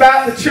thinks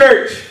about the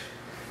church,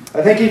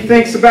 I think He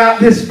thinks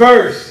about this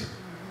verse.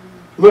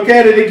 Look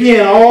at it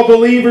again. All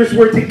believers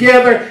were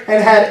together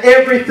and had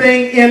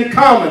everything in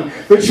common.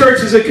 The church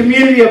is a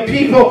community of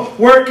people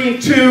working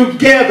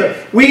together.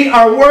 We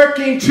are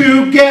working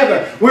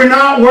together. We're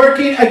not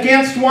working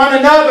against one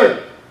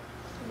another.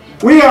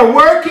 We are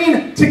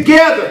working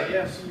together.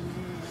 Yes.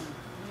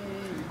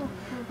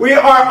 We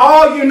are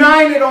all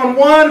united on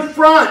one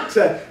front.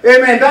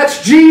 Amen.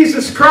 That's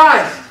Jesus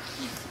Christ.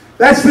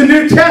 That's the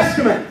New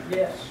Testament.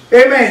 Yes.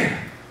 Amen.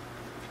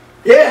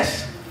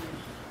 Yes.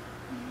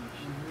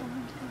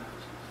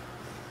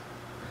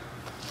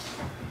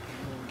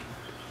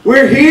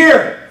 We're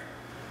here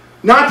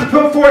not to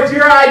put forth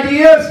your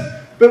ideas,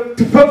 but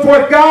to put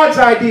forth God's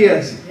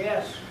ideas.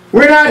 Yes.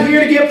 We're not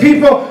here to get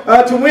people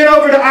to win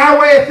over to our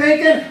way of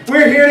thinking.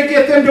 We're here to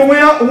get them to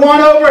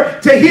win over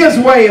to His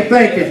way of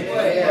thinking.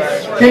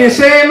 Can you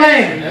say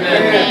amen?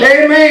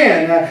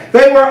 Amen.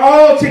 They were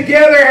all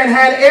together and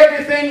had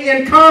everything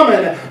in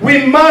common.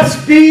 We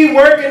must be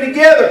working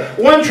together.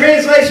 One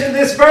translation of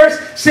this verse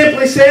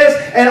simply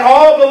says, and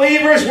all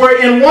believers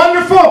were in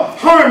wonderful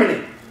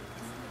harmony.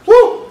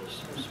 Woo!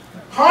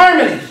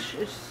 Harmony.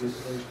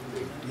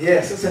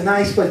 Yes, it's a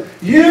nice place.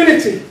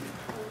 Unity.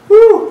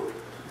 Woo!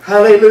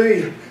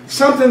 Hallelujah.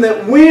 Something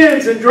that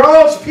wins and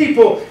draws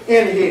people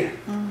in here.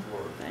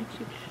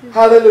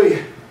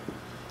 Hallelujah.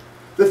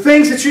 The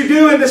things that you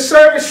do in this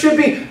service should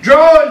be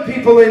drawing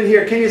people in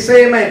here. Can you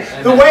say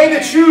amen? The way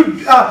that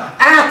you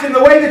act and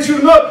the way that you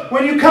look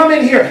when you come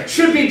in here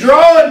should be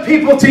drawing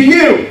people to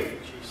you.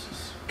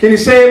 Can you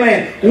say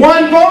amen?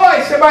 One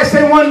voice. Everybody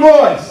say one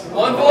voice.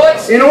 One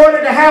voice. In order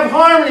to have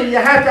harmony, you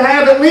have to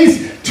have at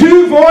least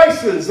two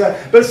voices.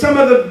 But some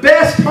of the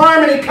best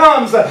harmony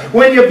comes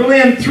when you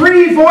blend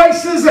three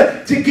voices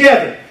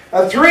together.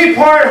 A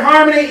three-part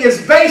harmony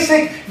is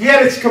basic,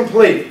 yet it's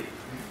complete.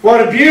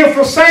 What a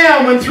beautiful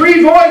sound when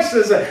three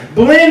voices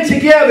blend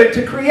together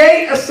to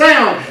create a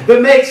sound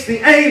that makes the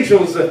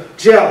angels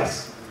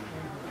jealous.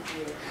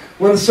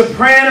 When the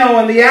soprano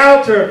and the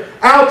alto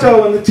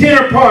and the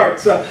tenor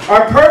parts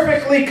are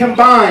perfectly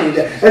combined,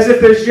 as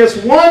if there's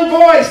just one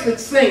voice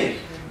that's singing,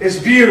 it's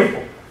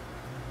beautiful.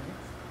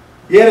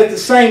 Yet at the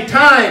same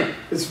time,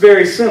 it's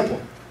very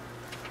simple.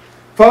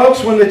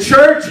 Folks, when the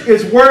church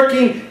is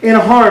working in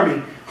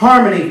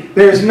harmony,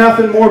 there's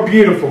nothing more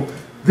beautiful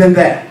than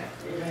that.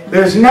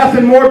 There's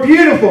nothing more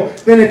beautiful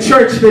than a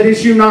church that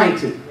is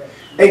united.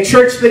 A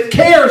church that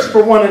cares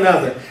for one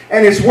another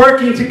and is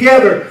working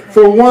together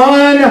for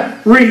one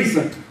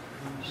reason.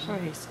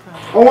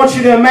 I want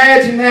you to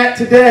imagine that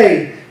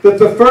today, that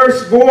the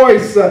first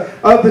voice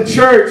of the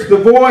church, the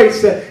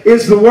voice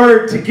is the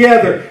word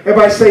together.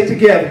 Everybody say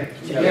together.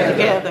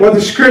 Together. What the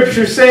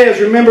scripture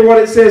says, remember what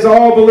it says,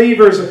 all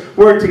believers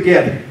were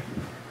together.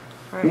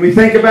 When we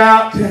think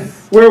about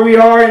where we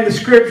are in the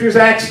scriptures,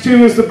 Acts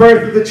 2 is the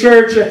birth of the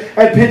church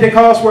at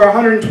Pentecost, where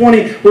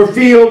 120 were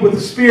filled with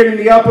the Spirit in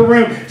the upper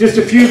room. Just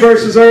a few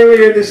verses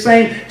earlier in this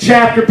same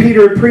chapter,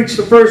 Peter had preached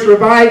the first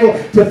revival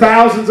to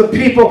thousands of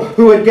people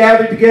who had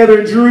gathered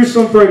together in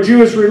Jerusalem for a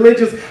Jewish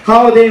religious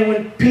holiday. And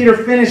when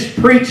Peter finished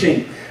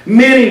preaching,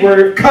 many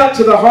were cut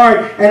to the heart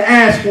and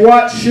asked,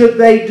 what should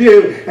they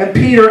do? And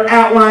Peter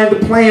outlined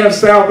the plan of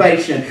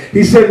salvation.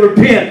 He said,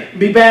 repent,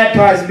 be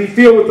baptized, and be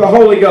filled with the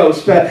Holy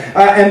Ghost.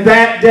 And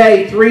that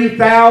day,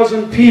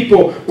 3,000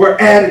 people were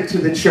added to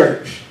the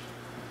church.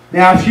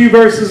 Now, a few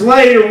verses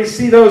later, we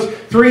see those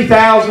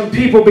 3,000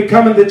 people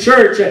becoming the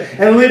church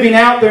and living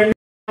out their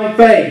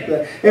faith.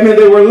 I mean,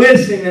 they were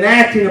listening and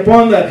acting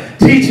upon the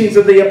teachings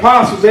of the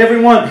apostles.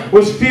 Everyone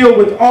was filled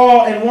with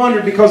awe and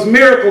wonder because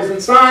miracles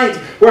and signs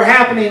were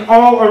happening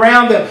all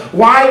around them.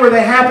 Why were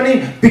they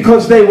happening?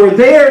 Because they were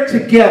there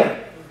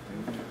together.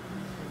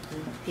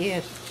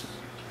 Yes.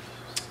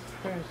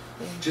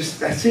 Just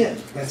that's it.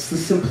 That's the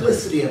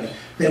simplicity of it.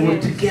 They were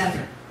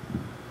together.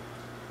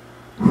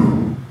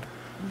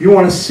 You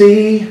want to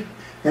see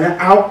an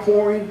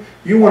outpouring?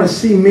 You want to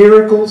see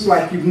miracles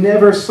like you've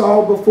never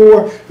saw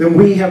before? Then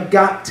we have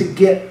got to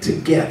get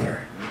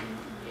together.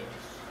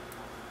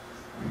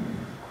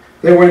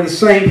 They were in the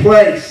same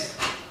place.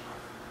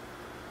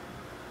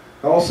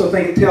 I also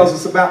think it tells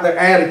us about their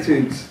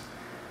attitudes.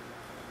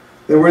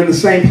 They were in the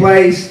same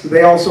place.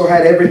 They also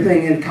had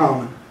everything in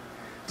common.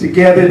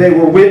 Together they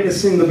were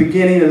witnessing the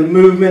beginning of the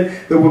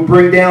movement that would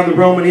bring down the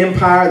Roman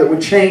Empire, that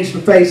would change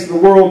the face of the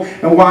world.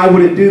 And why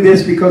would it do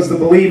this? Because the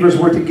believers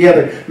were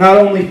together, not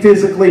only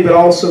physically but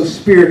also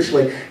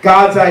spiritually.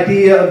 God's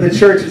idea of the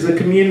church is a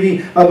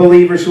community of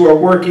believers who are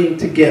working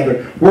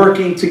together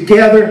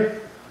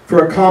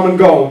for a common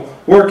goal,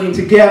 working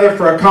together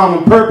for a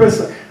common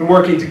purpose, and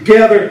working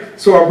together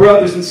so our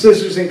brothers and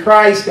sisters in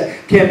Christ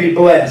can be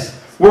blessed.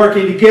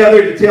 Working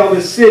together to tell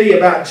this city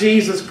about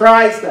Jesus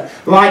Christ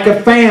like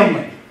a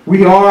family.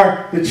 We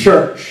are the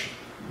church.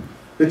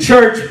 The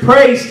church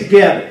prays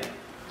together.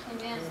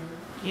 Amen.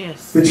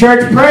 Yes. The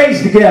church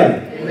prays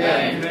together.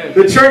 Amen.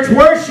 The church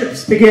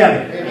worships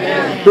together.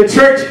 Amen. The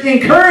church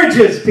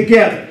encourages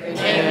together.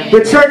 Amen.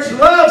 The church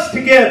loves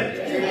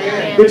together.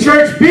 Amen. The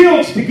church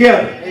builds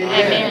together.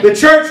 Amen. The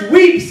church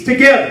weeps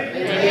together.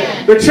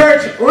 Amen. The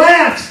church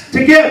laughs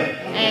together.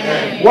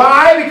 Amen.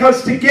 Why?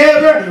 Because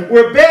together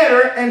we're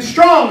better and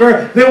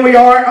stronger than we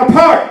are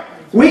apart.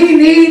 We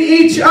need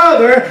each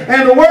other,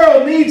 and the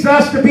world needs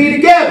us to be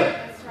together.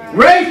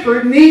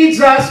 Raeford needs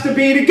us to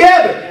be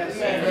together.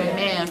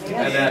 Amen.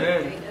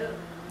 Amen.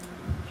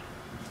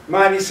 You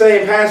might be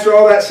saying, Pastor,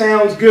 all that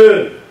sounds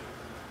good,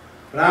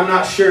 but I'm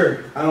not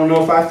sure. I don't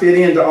know if I fit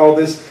into all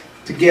this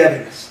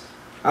togetherness.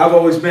 I've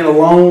always been a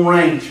lone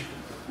ranger.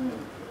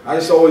 I've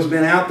just always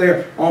been out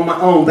there on my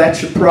own.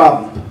 That's your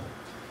problem.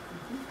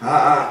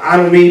 I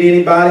don't need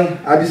anybody.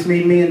 I just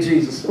need me and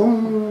Jesus.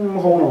 Oh,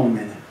 hold on a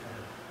minute.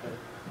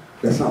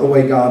 That's not the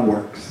way God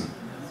works.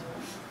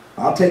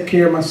 I'll take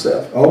care of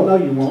myself. Oh, no,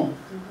 you won't.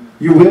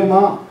 You will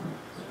not.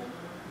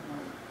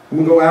 I'm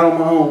going to go out on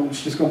my own.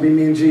 It's just going to be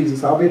me and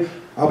Jesus. I'll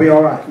be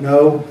all right.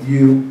 No,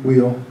 you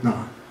will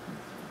not.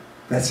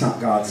 That's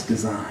not God's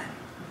design.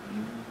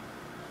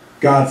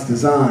 God's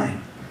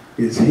design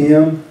is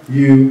Him,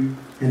 you,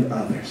 and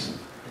others.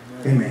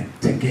 Amen.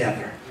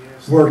 Together.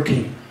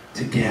 Working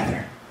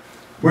together.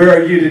 Where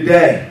are you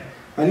today?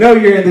 I know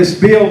you're in this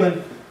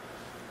building,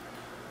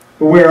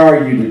 but where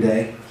are you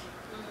today?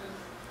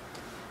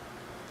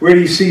 Where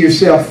do you see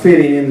yourself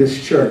fitting in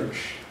this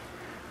church?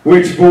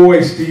 Which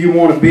voice do you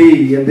want to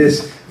be in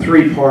this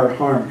three-part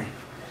harmony?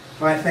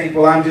 You might think,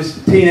 well, I'm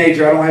just a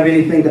teenager. I don't have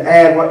anything to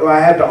add. What do I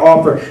have to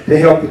offer to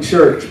help the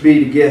church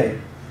be together?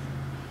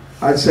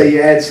 I'd say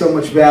you add so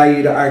much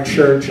value to our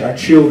church. Our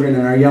children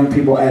and our young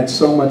people add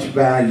so much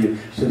value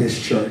to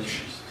this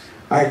church.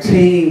 Our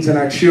teens and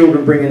our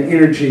children bring an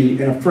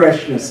energy and a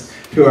freshness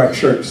to our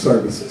church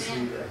services.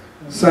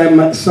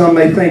 Some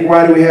may think,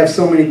 why do we have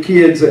so many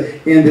kids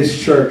in this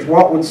church?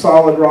 What would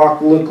Solid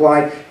Rock look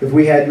like if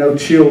we had no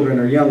children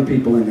or young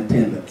people in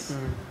attendance?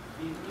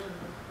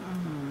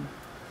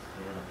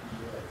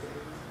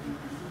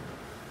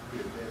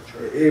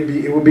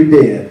 It would be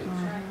dead.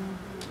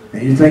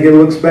 And you think it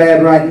looks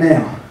bad right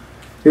now?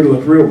 It'll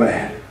look real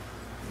bad.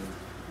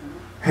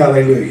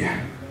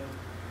 Hallelujah.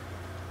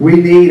 We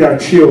need our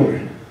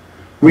children.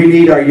 We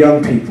need our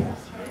young people.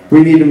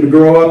 We need them to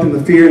grow up in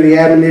the fear and the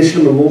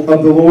admonition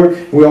of the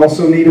Lord. We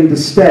also need them to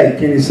stay.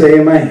 Can you say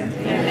amen?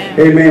 Amen.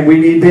 Amen. We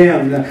need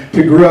them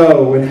to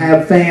grow and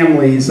have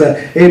families.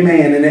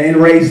 Amen. And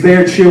raise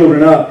their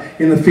children up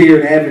in the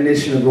fear and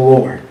admonition of the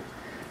Lord.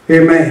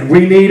 Amen.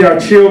 We need our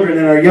children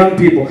and our young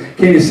people.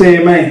 Can you say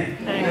amen?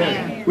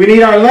 Amen. We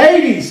need our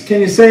ladies. Can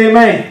you say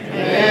amen?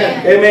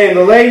 Amen. Amen.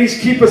 The ladies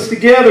keep us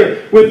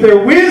together with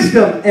their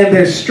wisdom and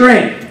their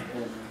strength.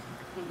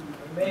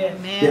 Amen.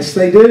 Yes,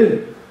 they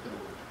do.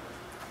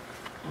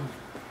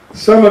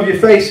 Some of you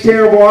face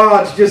terrible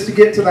odds just to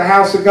get to the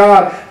house of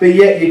God, but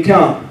yet you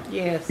come.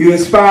 Yes. You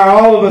inspire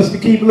all of us to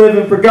keep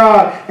living for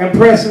God and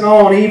pressing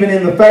on even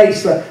in the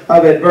face of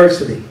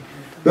adversity.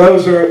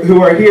 Those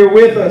who are here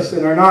with us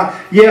and are not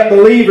yet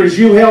believers,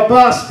 you help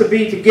us to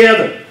be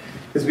together.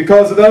 It's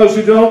because of those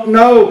who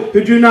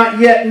do not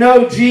yet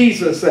know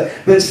Jesus,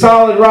 that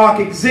Solid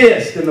Rock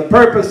exists. And the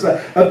purpose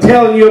of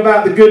telling you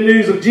about the good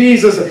news of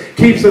Jesus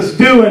keeps us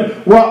doing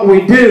what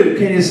we do.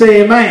 Can you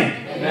say amen?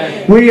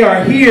 Amen. We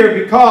are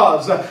here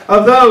because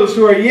of those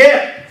who are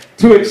yet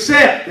to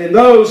accept and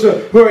those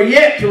who are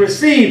yet to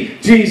receive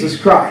Jesus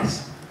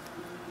Christ.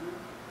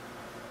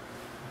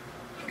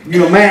 Can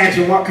you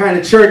imagine what kind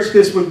of church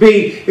this would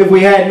be if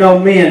we had no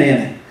men in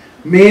it?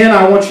 Men,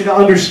 I want you to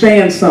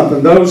understand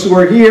something. Those who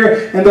are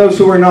here and those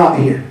who are not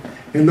here.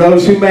 And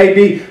those who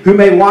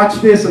may watch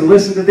this and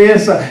listen to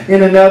this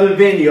in another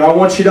venue. I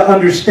want you to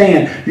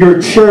understand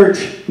your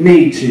church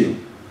needs you.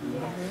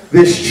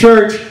 This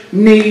church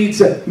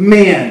needs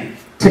men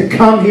to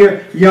come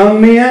here. Young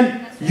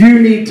men, you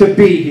need to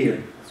be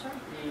here.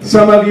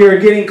 Some of you are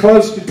getting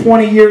close to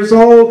 20 years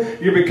old.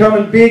 You're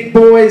becoming big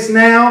boys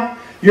now.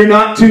 You're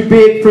not too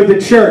big for the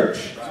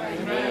church.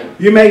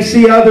 You may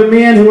see other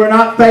men who are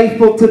not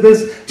faithful to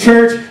this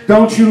church.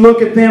 Don't you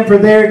look at them for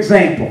their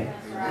example.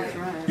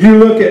 You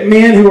look at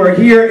men who are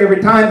here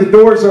every time the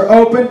doors are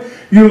open.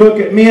 You look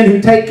at men who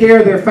take care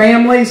of their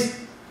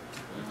families.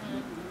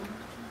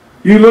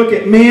 You look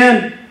at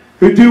men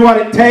who do what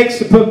it takes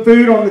to put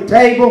food on the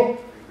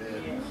table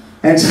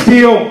and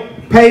still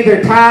pay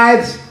their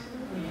tithes.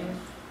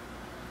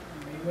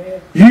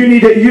 You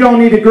don't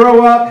need to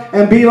grow up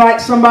and be like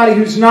somebody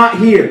who's not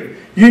here.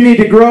 You need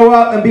to grow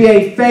up and be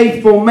a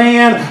faithful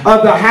man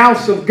of the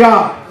house of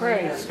God.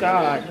 Praise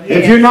God. Yes.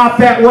 If you're not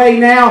that way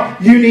now,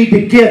 you need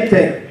to get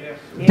there.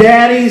 Yes.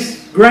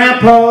 Daddies,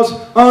 grandpas,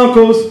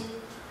 uncles,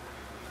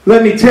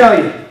 let me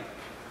tell you,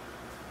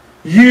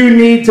 you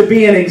need to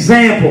be an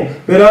example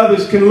that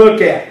others can look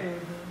at.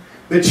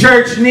 The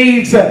church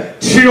needs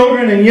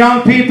children and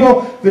young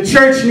people. The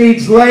church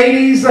needs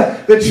ladies.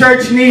 The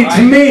church needs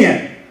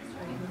men.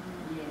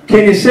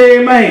 Can you say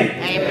amen?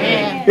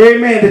 Amen.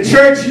 Amen. The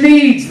church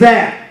needs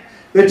that.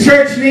 The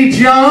church needs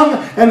young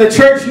and the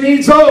church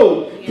needs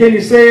old. Can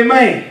you say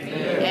amen?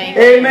 Amen.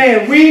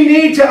 Amen. We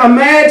need to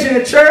imagine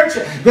a church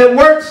that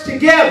works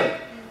together.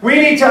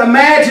 We need to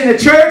imagine a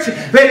church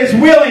that is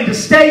willing to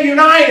stay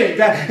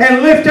united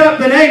and lift up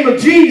the name of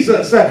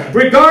Jesus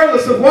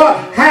regardless of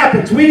what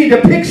happens. We need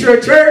to picture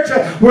a church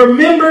where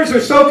members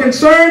are so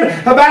concerned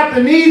about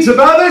the needs of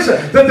others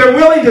that they're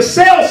willing to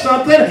sell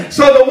something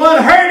so the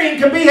one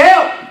hurting can be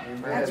helped.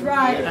 That's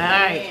right. All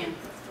right.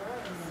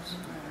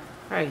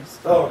 Praise.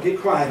 Oh, get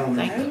quiet on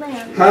that.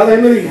 Amen.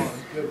 Hallelujah.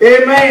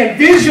 Amen.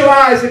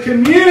 Visualize a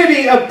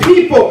community of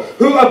people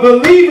who are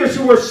believers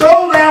who are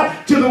sold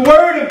out to the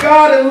Word of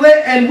God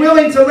and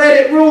willing to let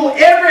it rule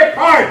every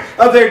part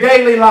of their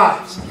daily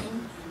lives.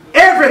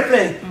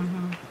 Everything.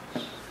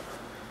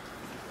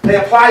 They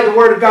apply the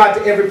Word of God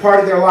to every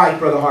part of their life,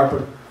 Brother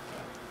Harper.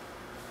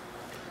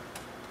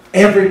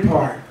 Every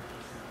part.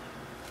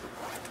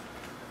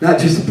 Not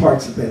just the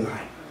parts that they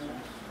like.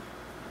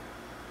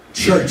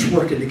 Church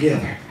working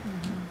together.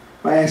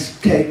 I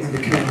asked Caitlin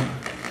to come.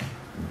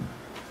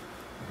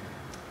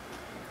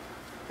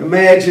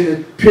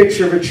 Imagine a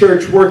picture of a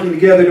church working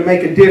together to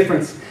make a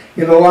difference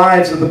in the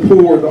lives of the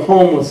poor, the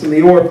homeless, and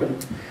the orphan.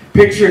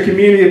 Picture a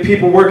community of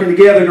people working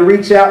together to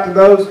reach out to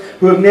those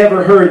who have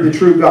never heard the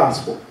true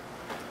gospel.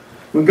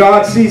 When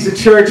God sees the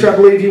church, I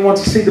believe He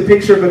wants to see the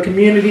picture of a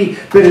community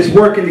that is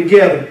working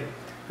together.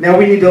 Now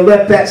we need to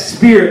let that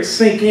spirit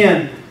sink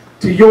in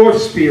to your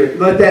spirit.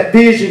 Let that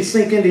vision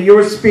sink into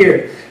your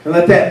spirit. And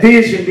let that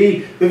vision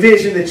be the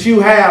vision that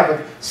you have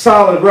of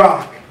Solid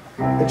Rock.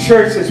 A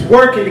church that's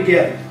working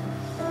together.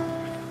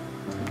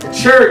 A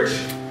church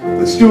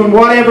that's doing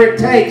whatever it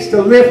takes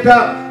to lift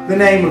up the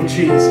name of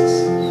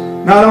Jesus.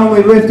 Not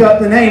only lift up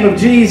the name of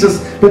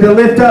Jesus, but to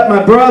lift up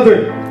my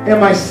brother and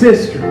my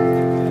sister.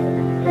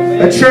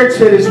 A church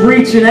that is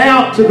reaching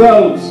out to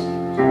those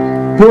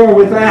who are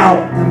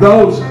without and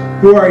those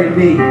who are in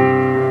need.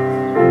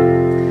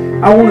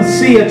 I want to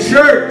see a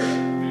church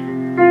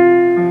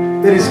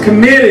that is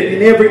committed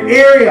in every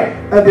area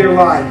of their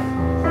life.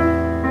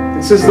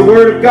 It says the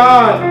Word of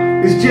God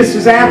is just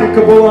as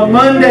applicable on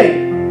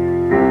Monday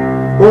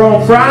or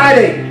on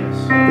Friday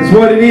as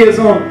what it is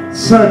on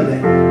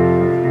Sunday.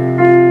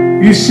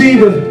 You see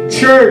the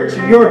church,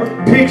 your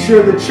picture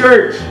of the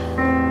church.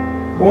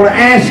 I want to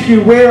ask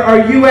you, where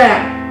are you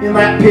at in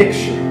that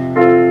picture?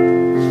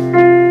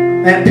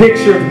 That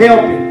picture of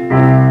helping,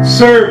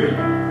 serving,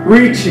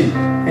 reaching,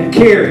 and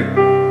caring.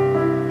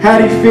 How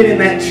do you fit in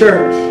that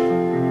church?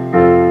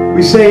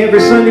 We say every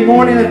Sunday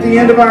morning at the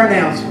end of our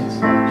announcements,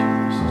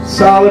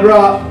 Solid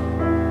Rock,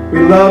 we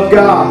love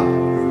God,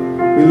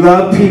 we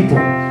love people,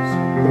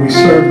 and we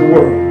serve the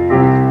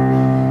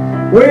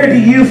world. Where do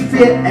you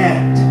fit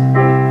at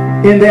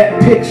in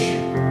that picture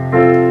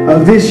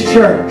of this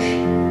church,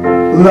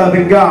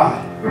 loving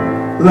God,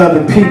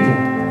 loving people,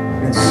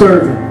 and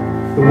serving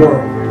the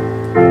world?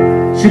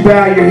 As you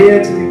bow your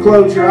heads and you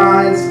close your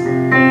eyes,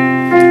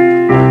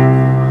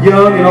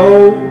 young and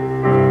old,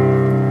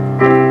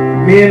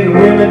 men and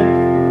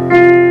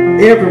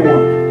women,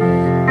 everyone,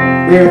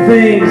 there are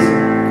things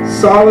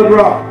Solid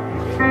Rock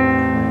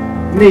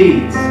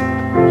needs.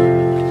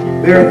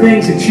 There are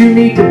things that you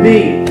need to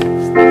be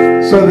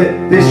so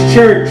that this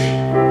church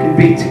can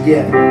be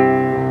together.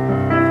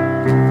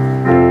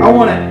 I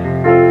want to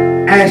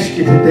ask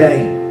you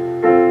today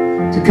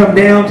to come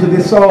down to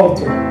this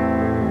altar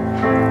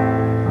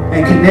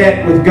and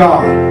connect with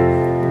God.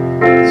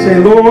 Say,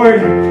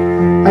 Lord,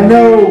 I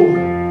know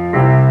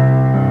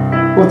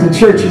what the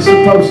church is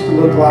supposed to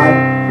look like.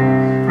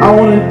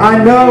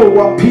 I know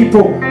what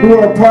people who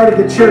are a part of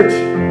the church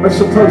are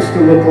supposed to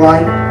look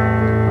like.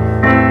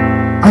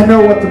 I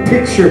know what the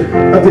picture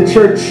of the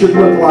church should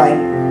look like.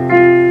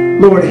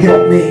 Lord,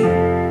 help me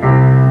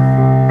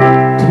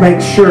to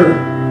make sure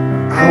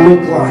I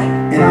look like,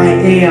 and I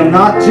am,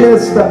 not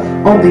just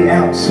on the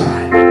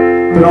outside,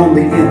 but on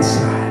the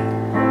inside.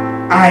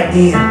 I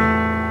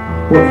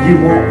am what you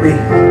want me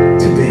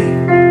to be.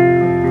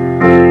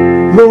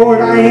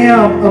 Lord, I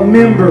am a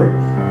member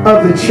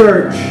of the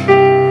church.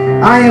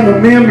 I am a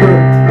member,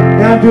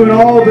 and I'm doing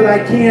all that I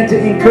can to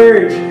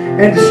encourage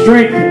and to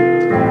strengthen.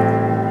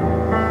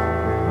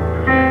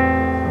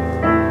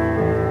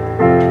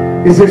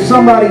 Is there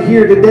somebody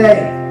here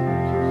today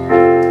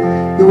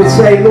who would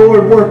say,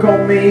 Lord, work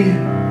on me.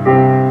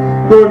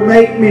 Lord,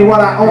 make me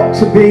what I ought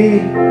to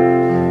be.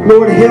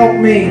 Lord, help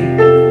me.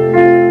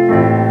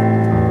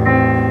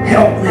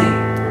 Help me.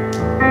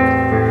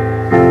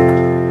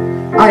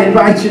 I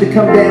invite you to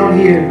come down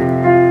here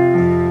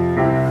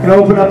and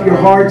open up your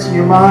hearts and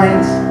your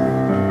minds.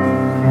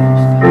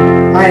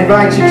 I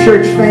invite you,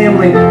 church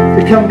family,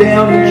 to come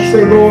down here and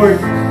say, Lord,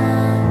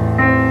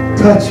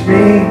 touch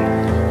me.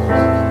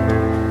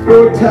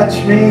 Lord,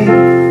 touch me.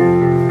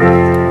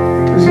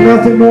 There's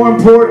nothing more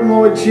important,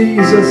 Lord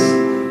Jesus,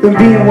 than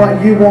being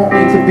what you want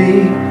me to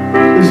be.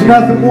 There's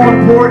nothing more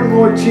important,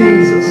 Lord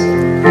Jesus,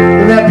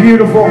 than that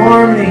beautiful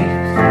harmony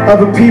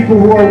of a people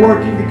who are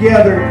working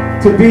together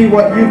to be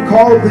what you've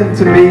called them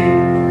to be.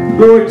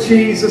 Lord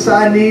Jesus,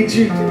 I need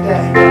you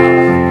today.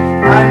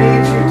 I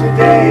need you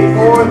today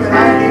more than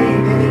I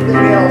need anything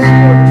else,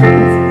 Lord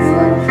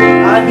Jesus.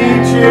 I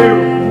need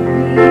you.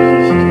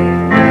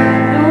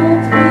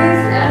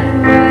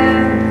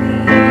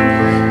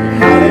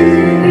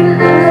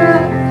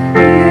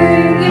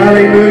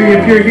 Hallelujah.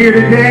 If you're here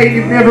today,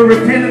 you've never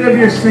repented of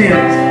your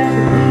sins.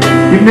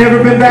 You've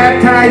never been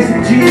baptized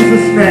in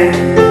Jesus' name.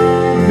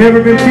 You've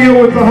never been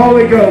filled with the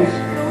Holy Ghost.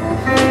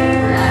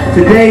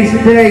 Today's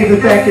the day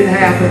that that can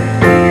happen.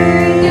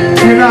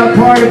 If you're not a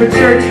part of a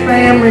church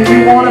family,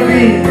 you want to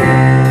be.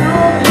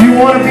 You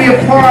want to be a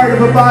part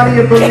of a body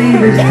of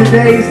believers.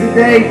 Today's the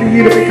day for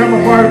you to become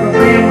a part of a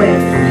family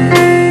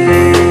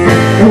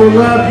that will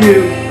love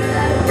you,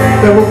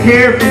 that will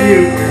care for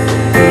you,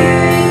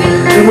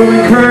 that will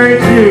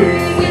encourage you,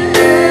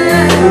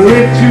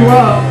 lift you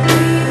up.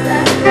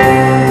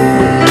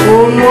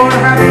 Oh Lord,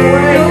 have your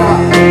way,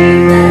 God.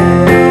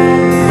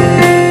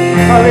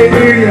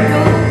 Hallelujah.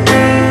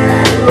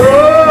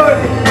 Lord,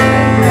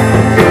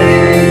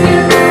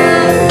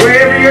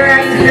 wherever you're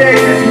at today,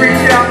 just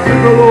reach out to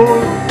the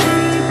Lord.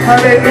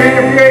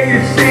 Hallelujah. Where you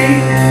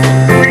see,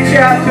 reach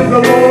out to the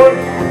Lord.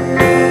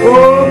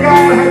 Oh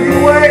God, have your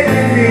way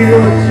in me,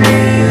 Lord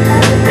Jesus.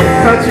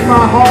 Touch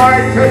my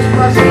heart, touch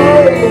my soul,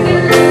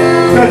 Lord.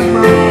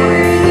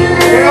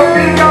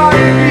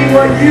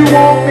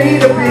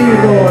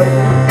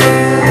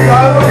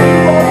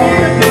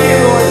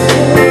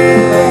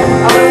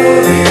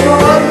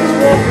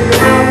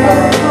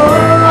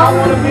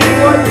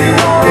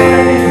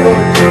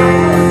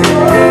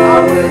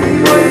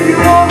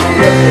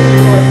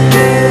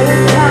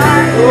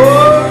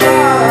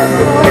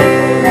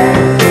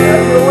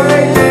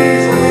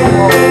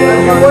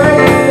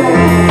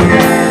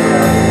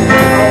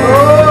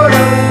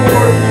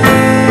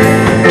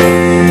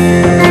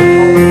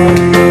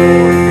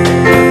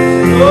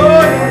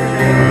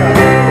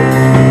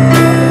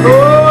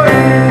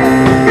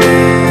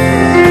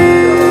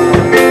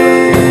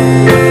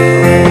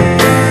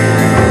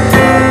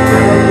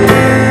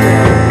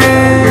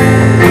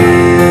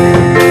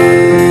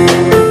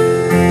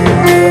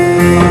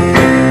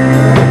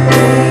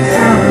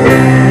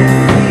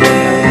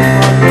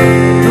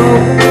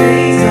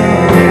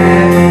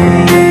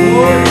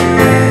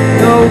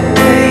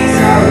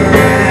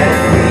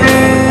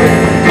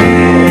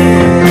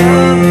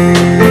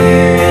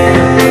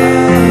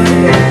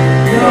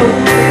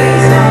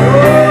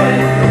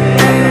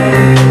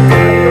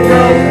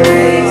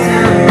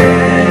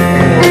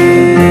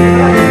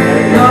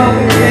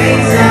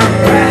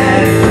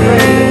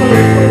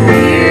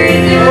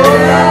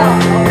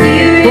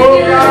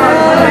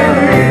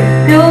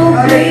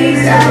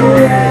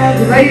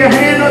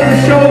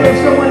 shoulder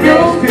someone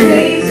next to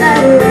you.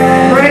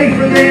 Pray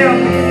for them.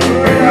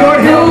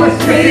 Lord, help us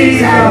to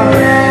be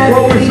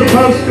what we're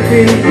supposed to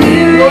be.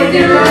 Lord,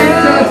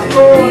 unite us,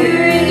 Lord.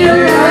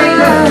 Unite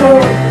us,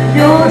 Lord.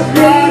 Help us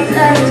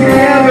not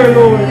together,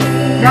 Lord.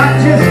 Not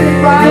just in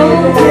Bible,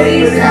 Lord, but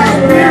in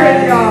Spirit,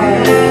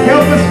 God.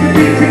 Help us to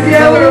be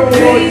together,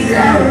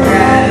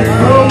 Lord.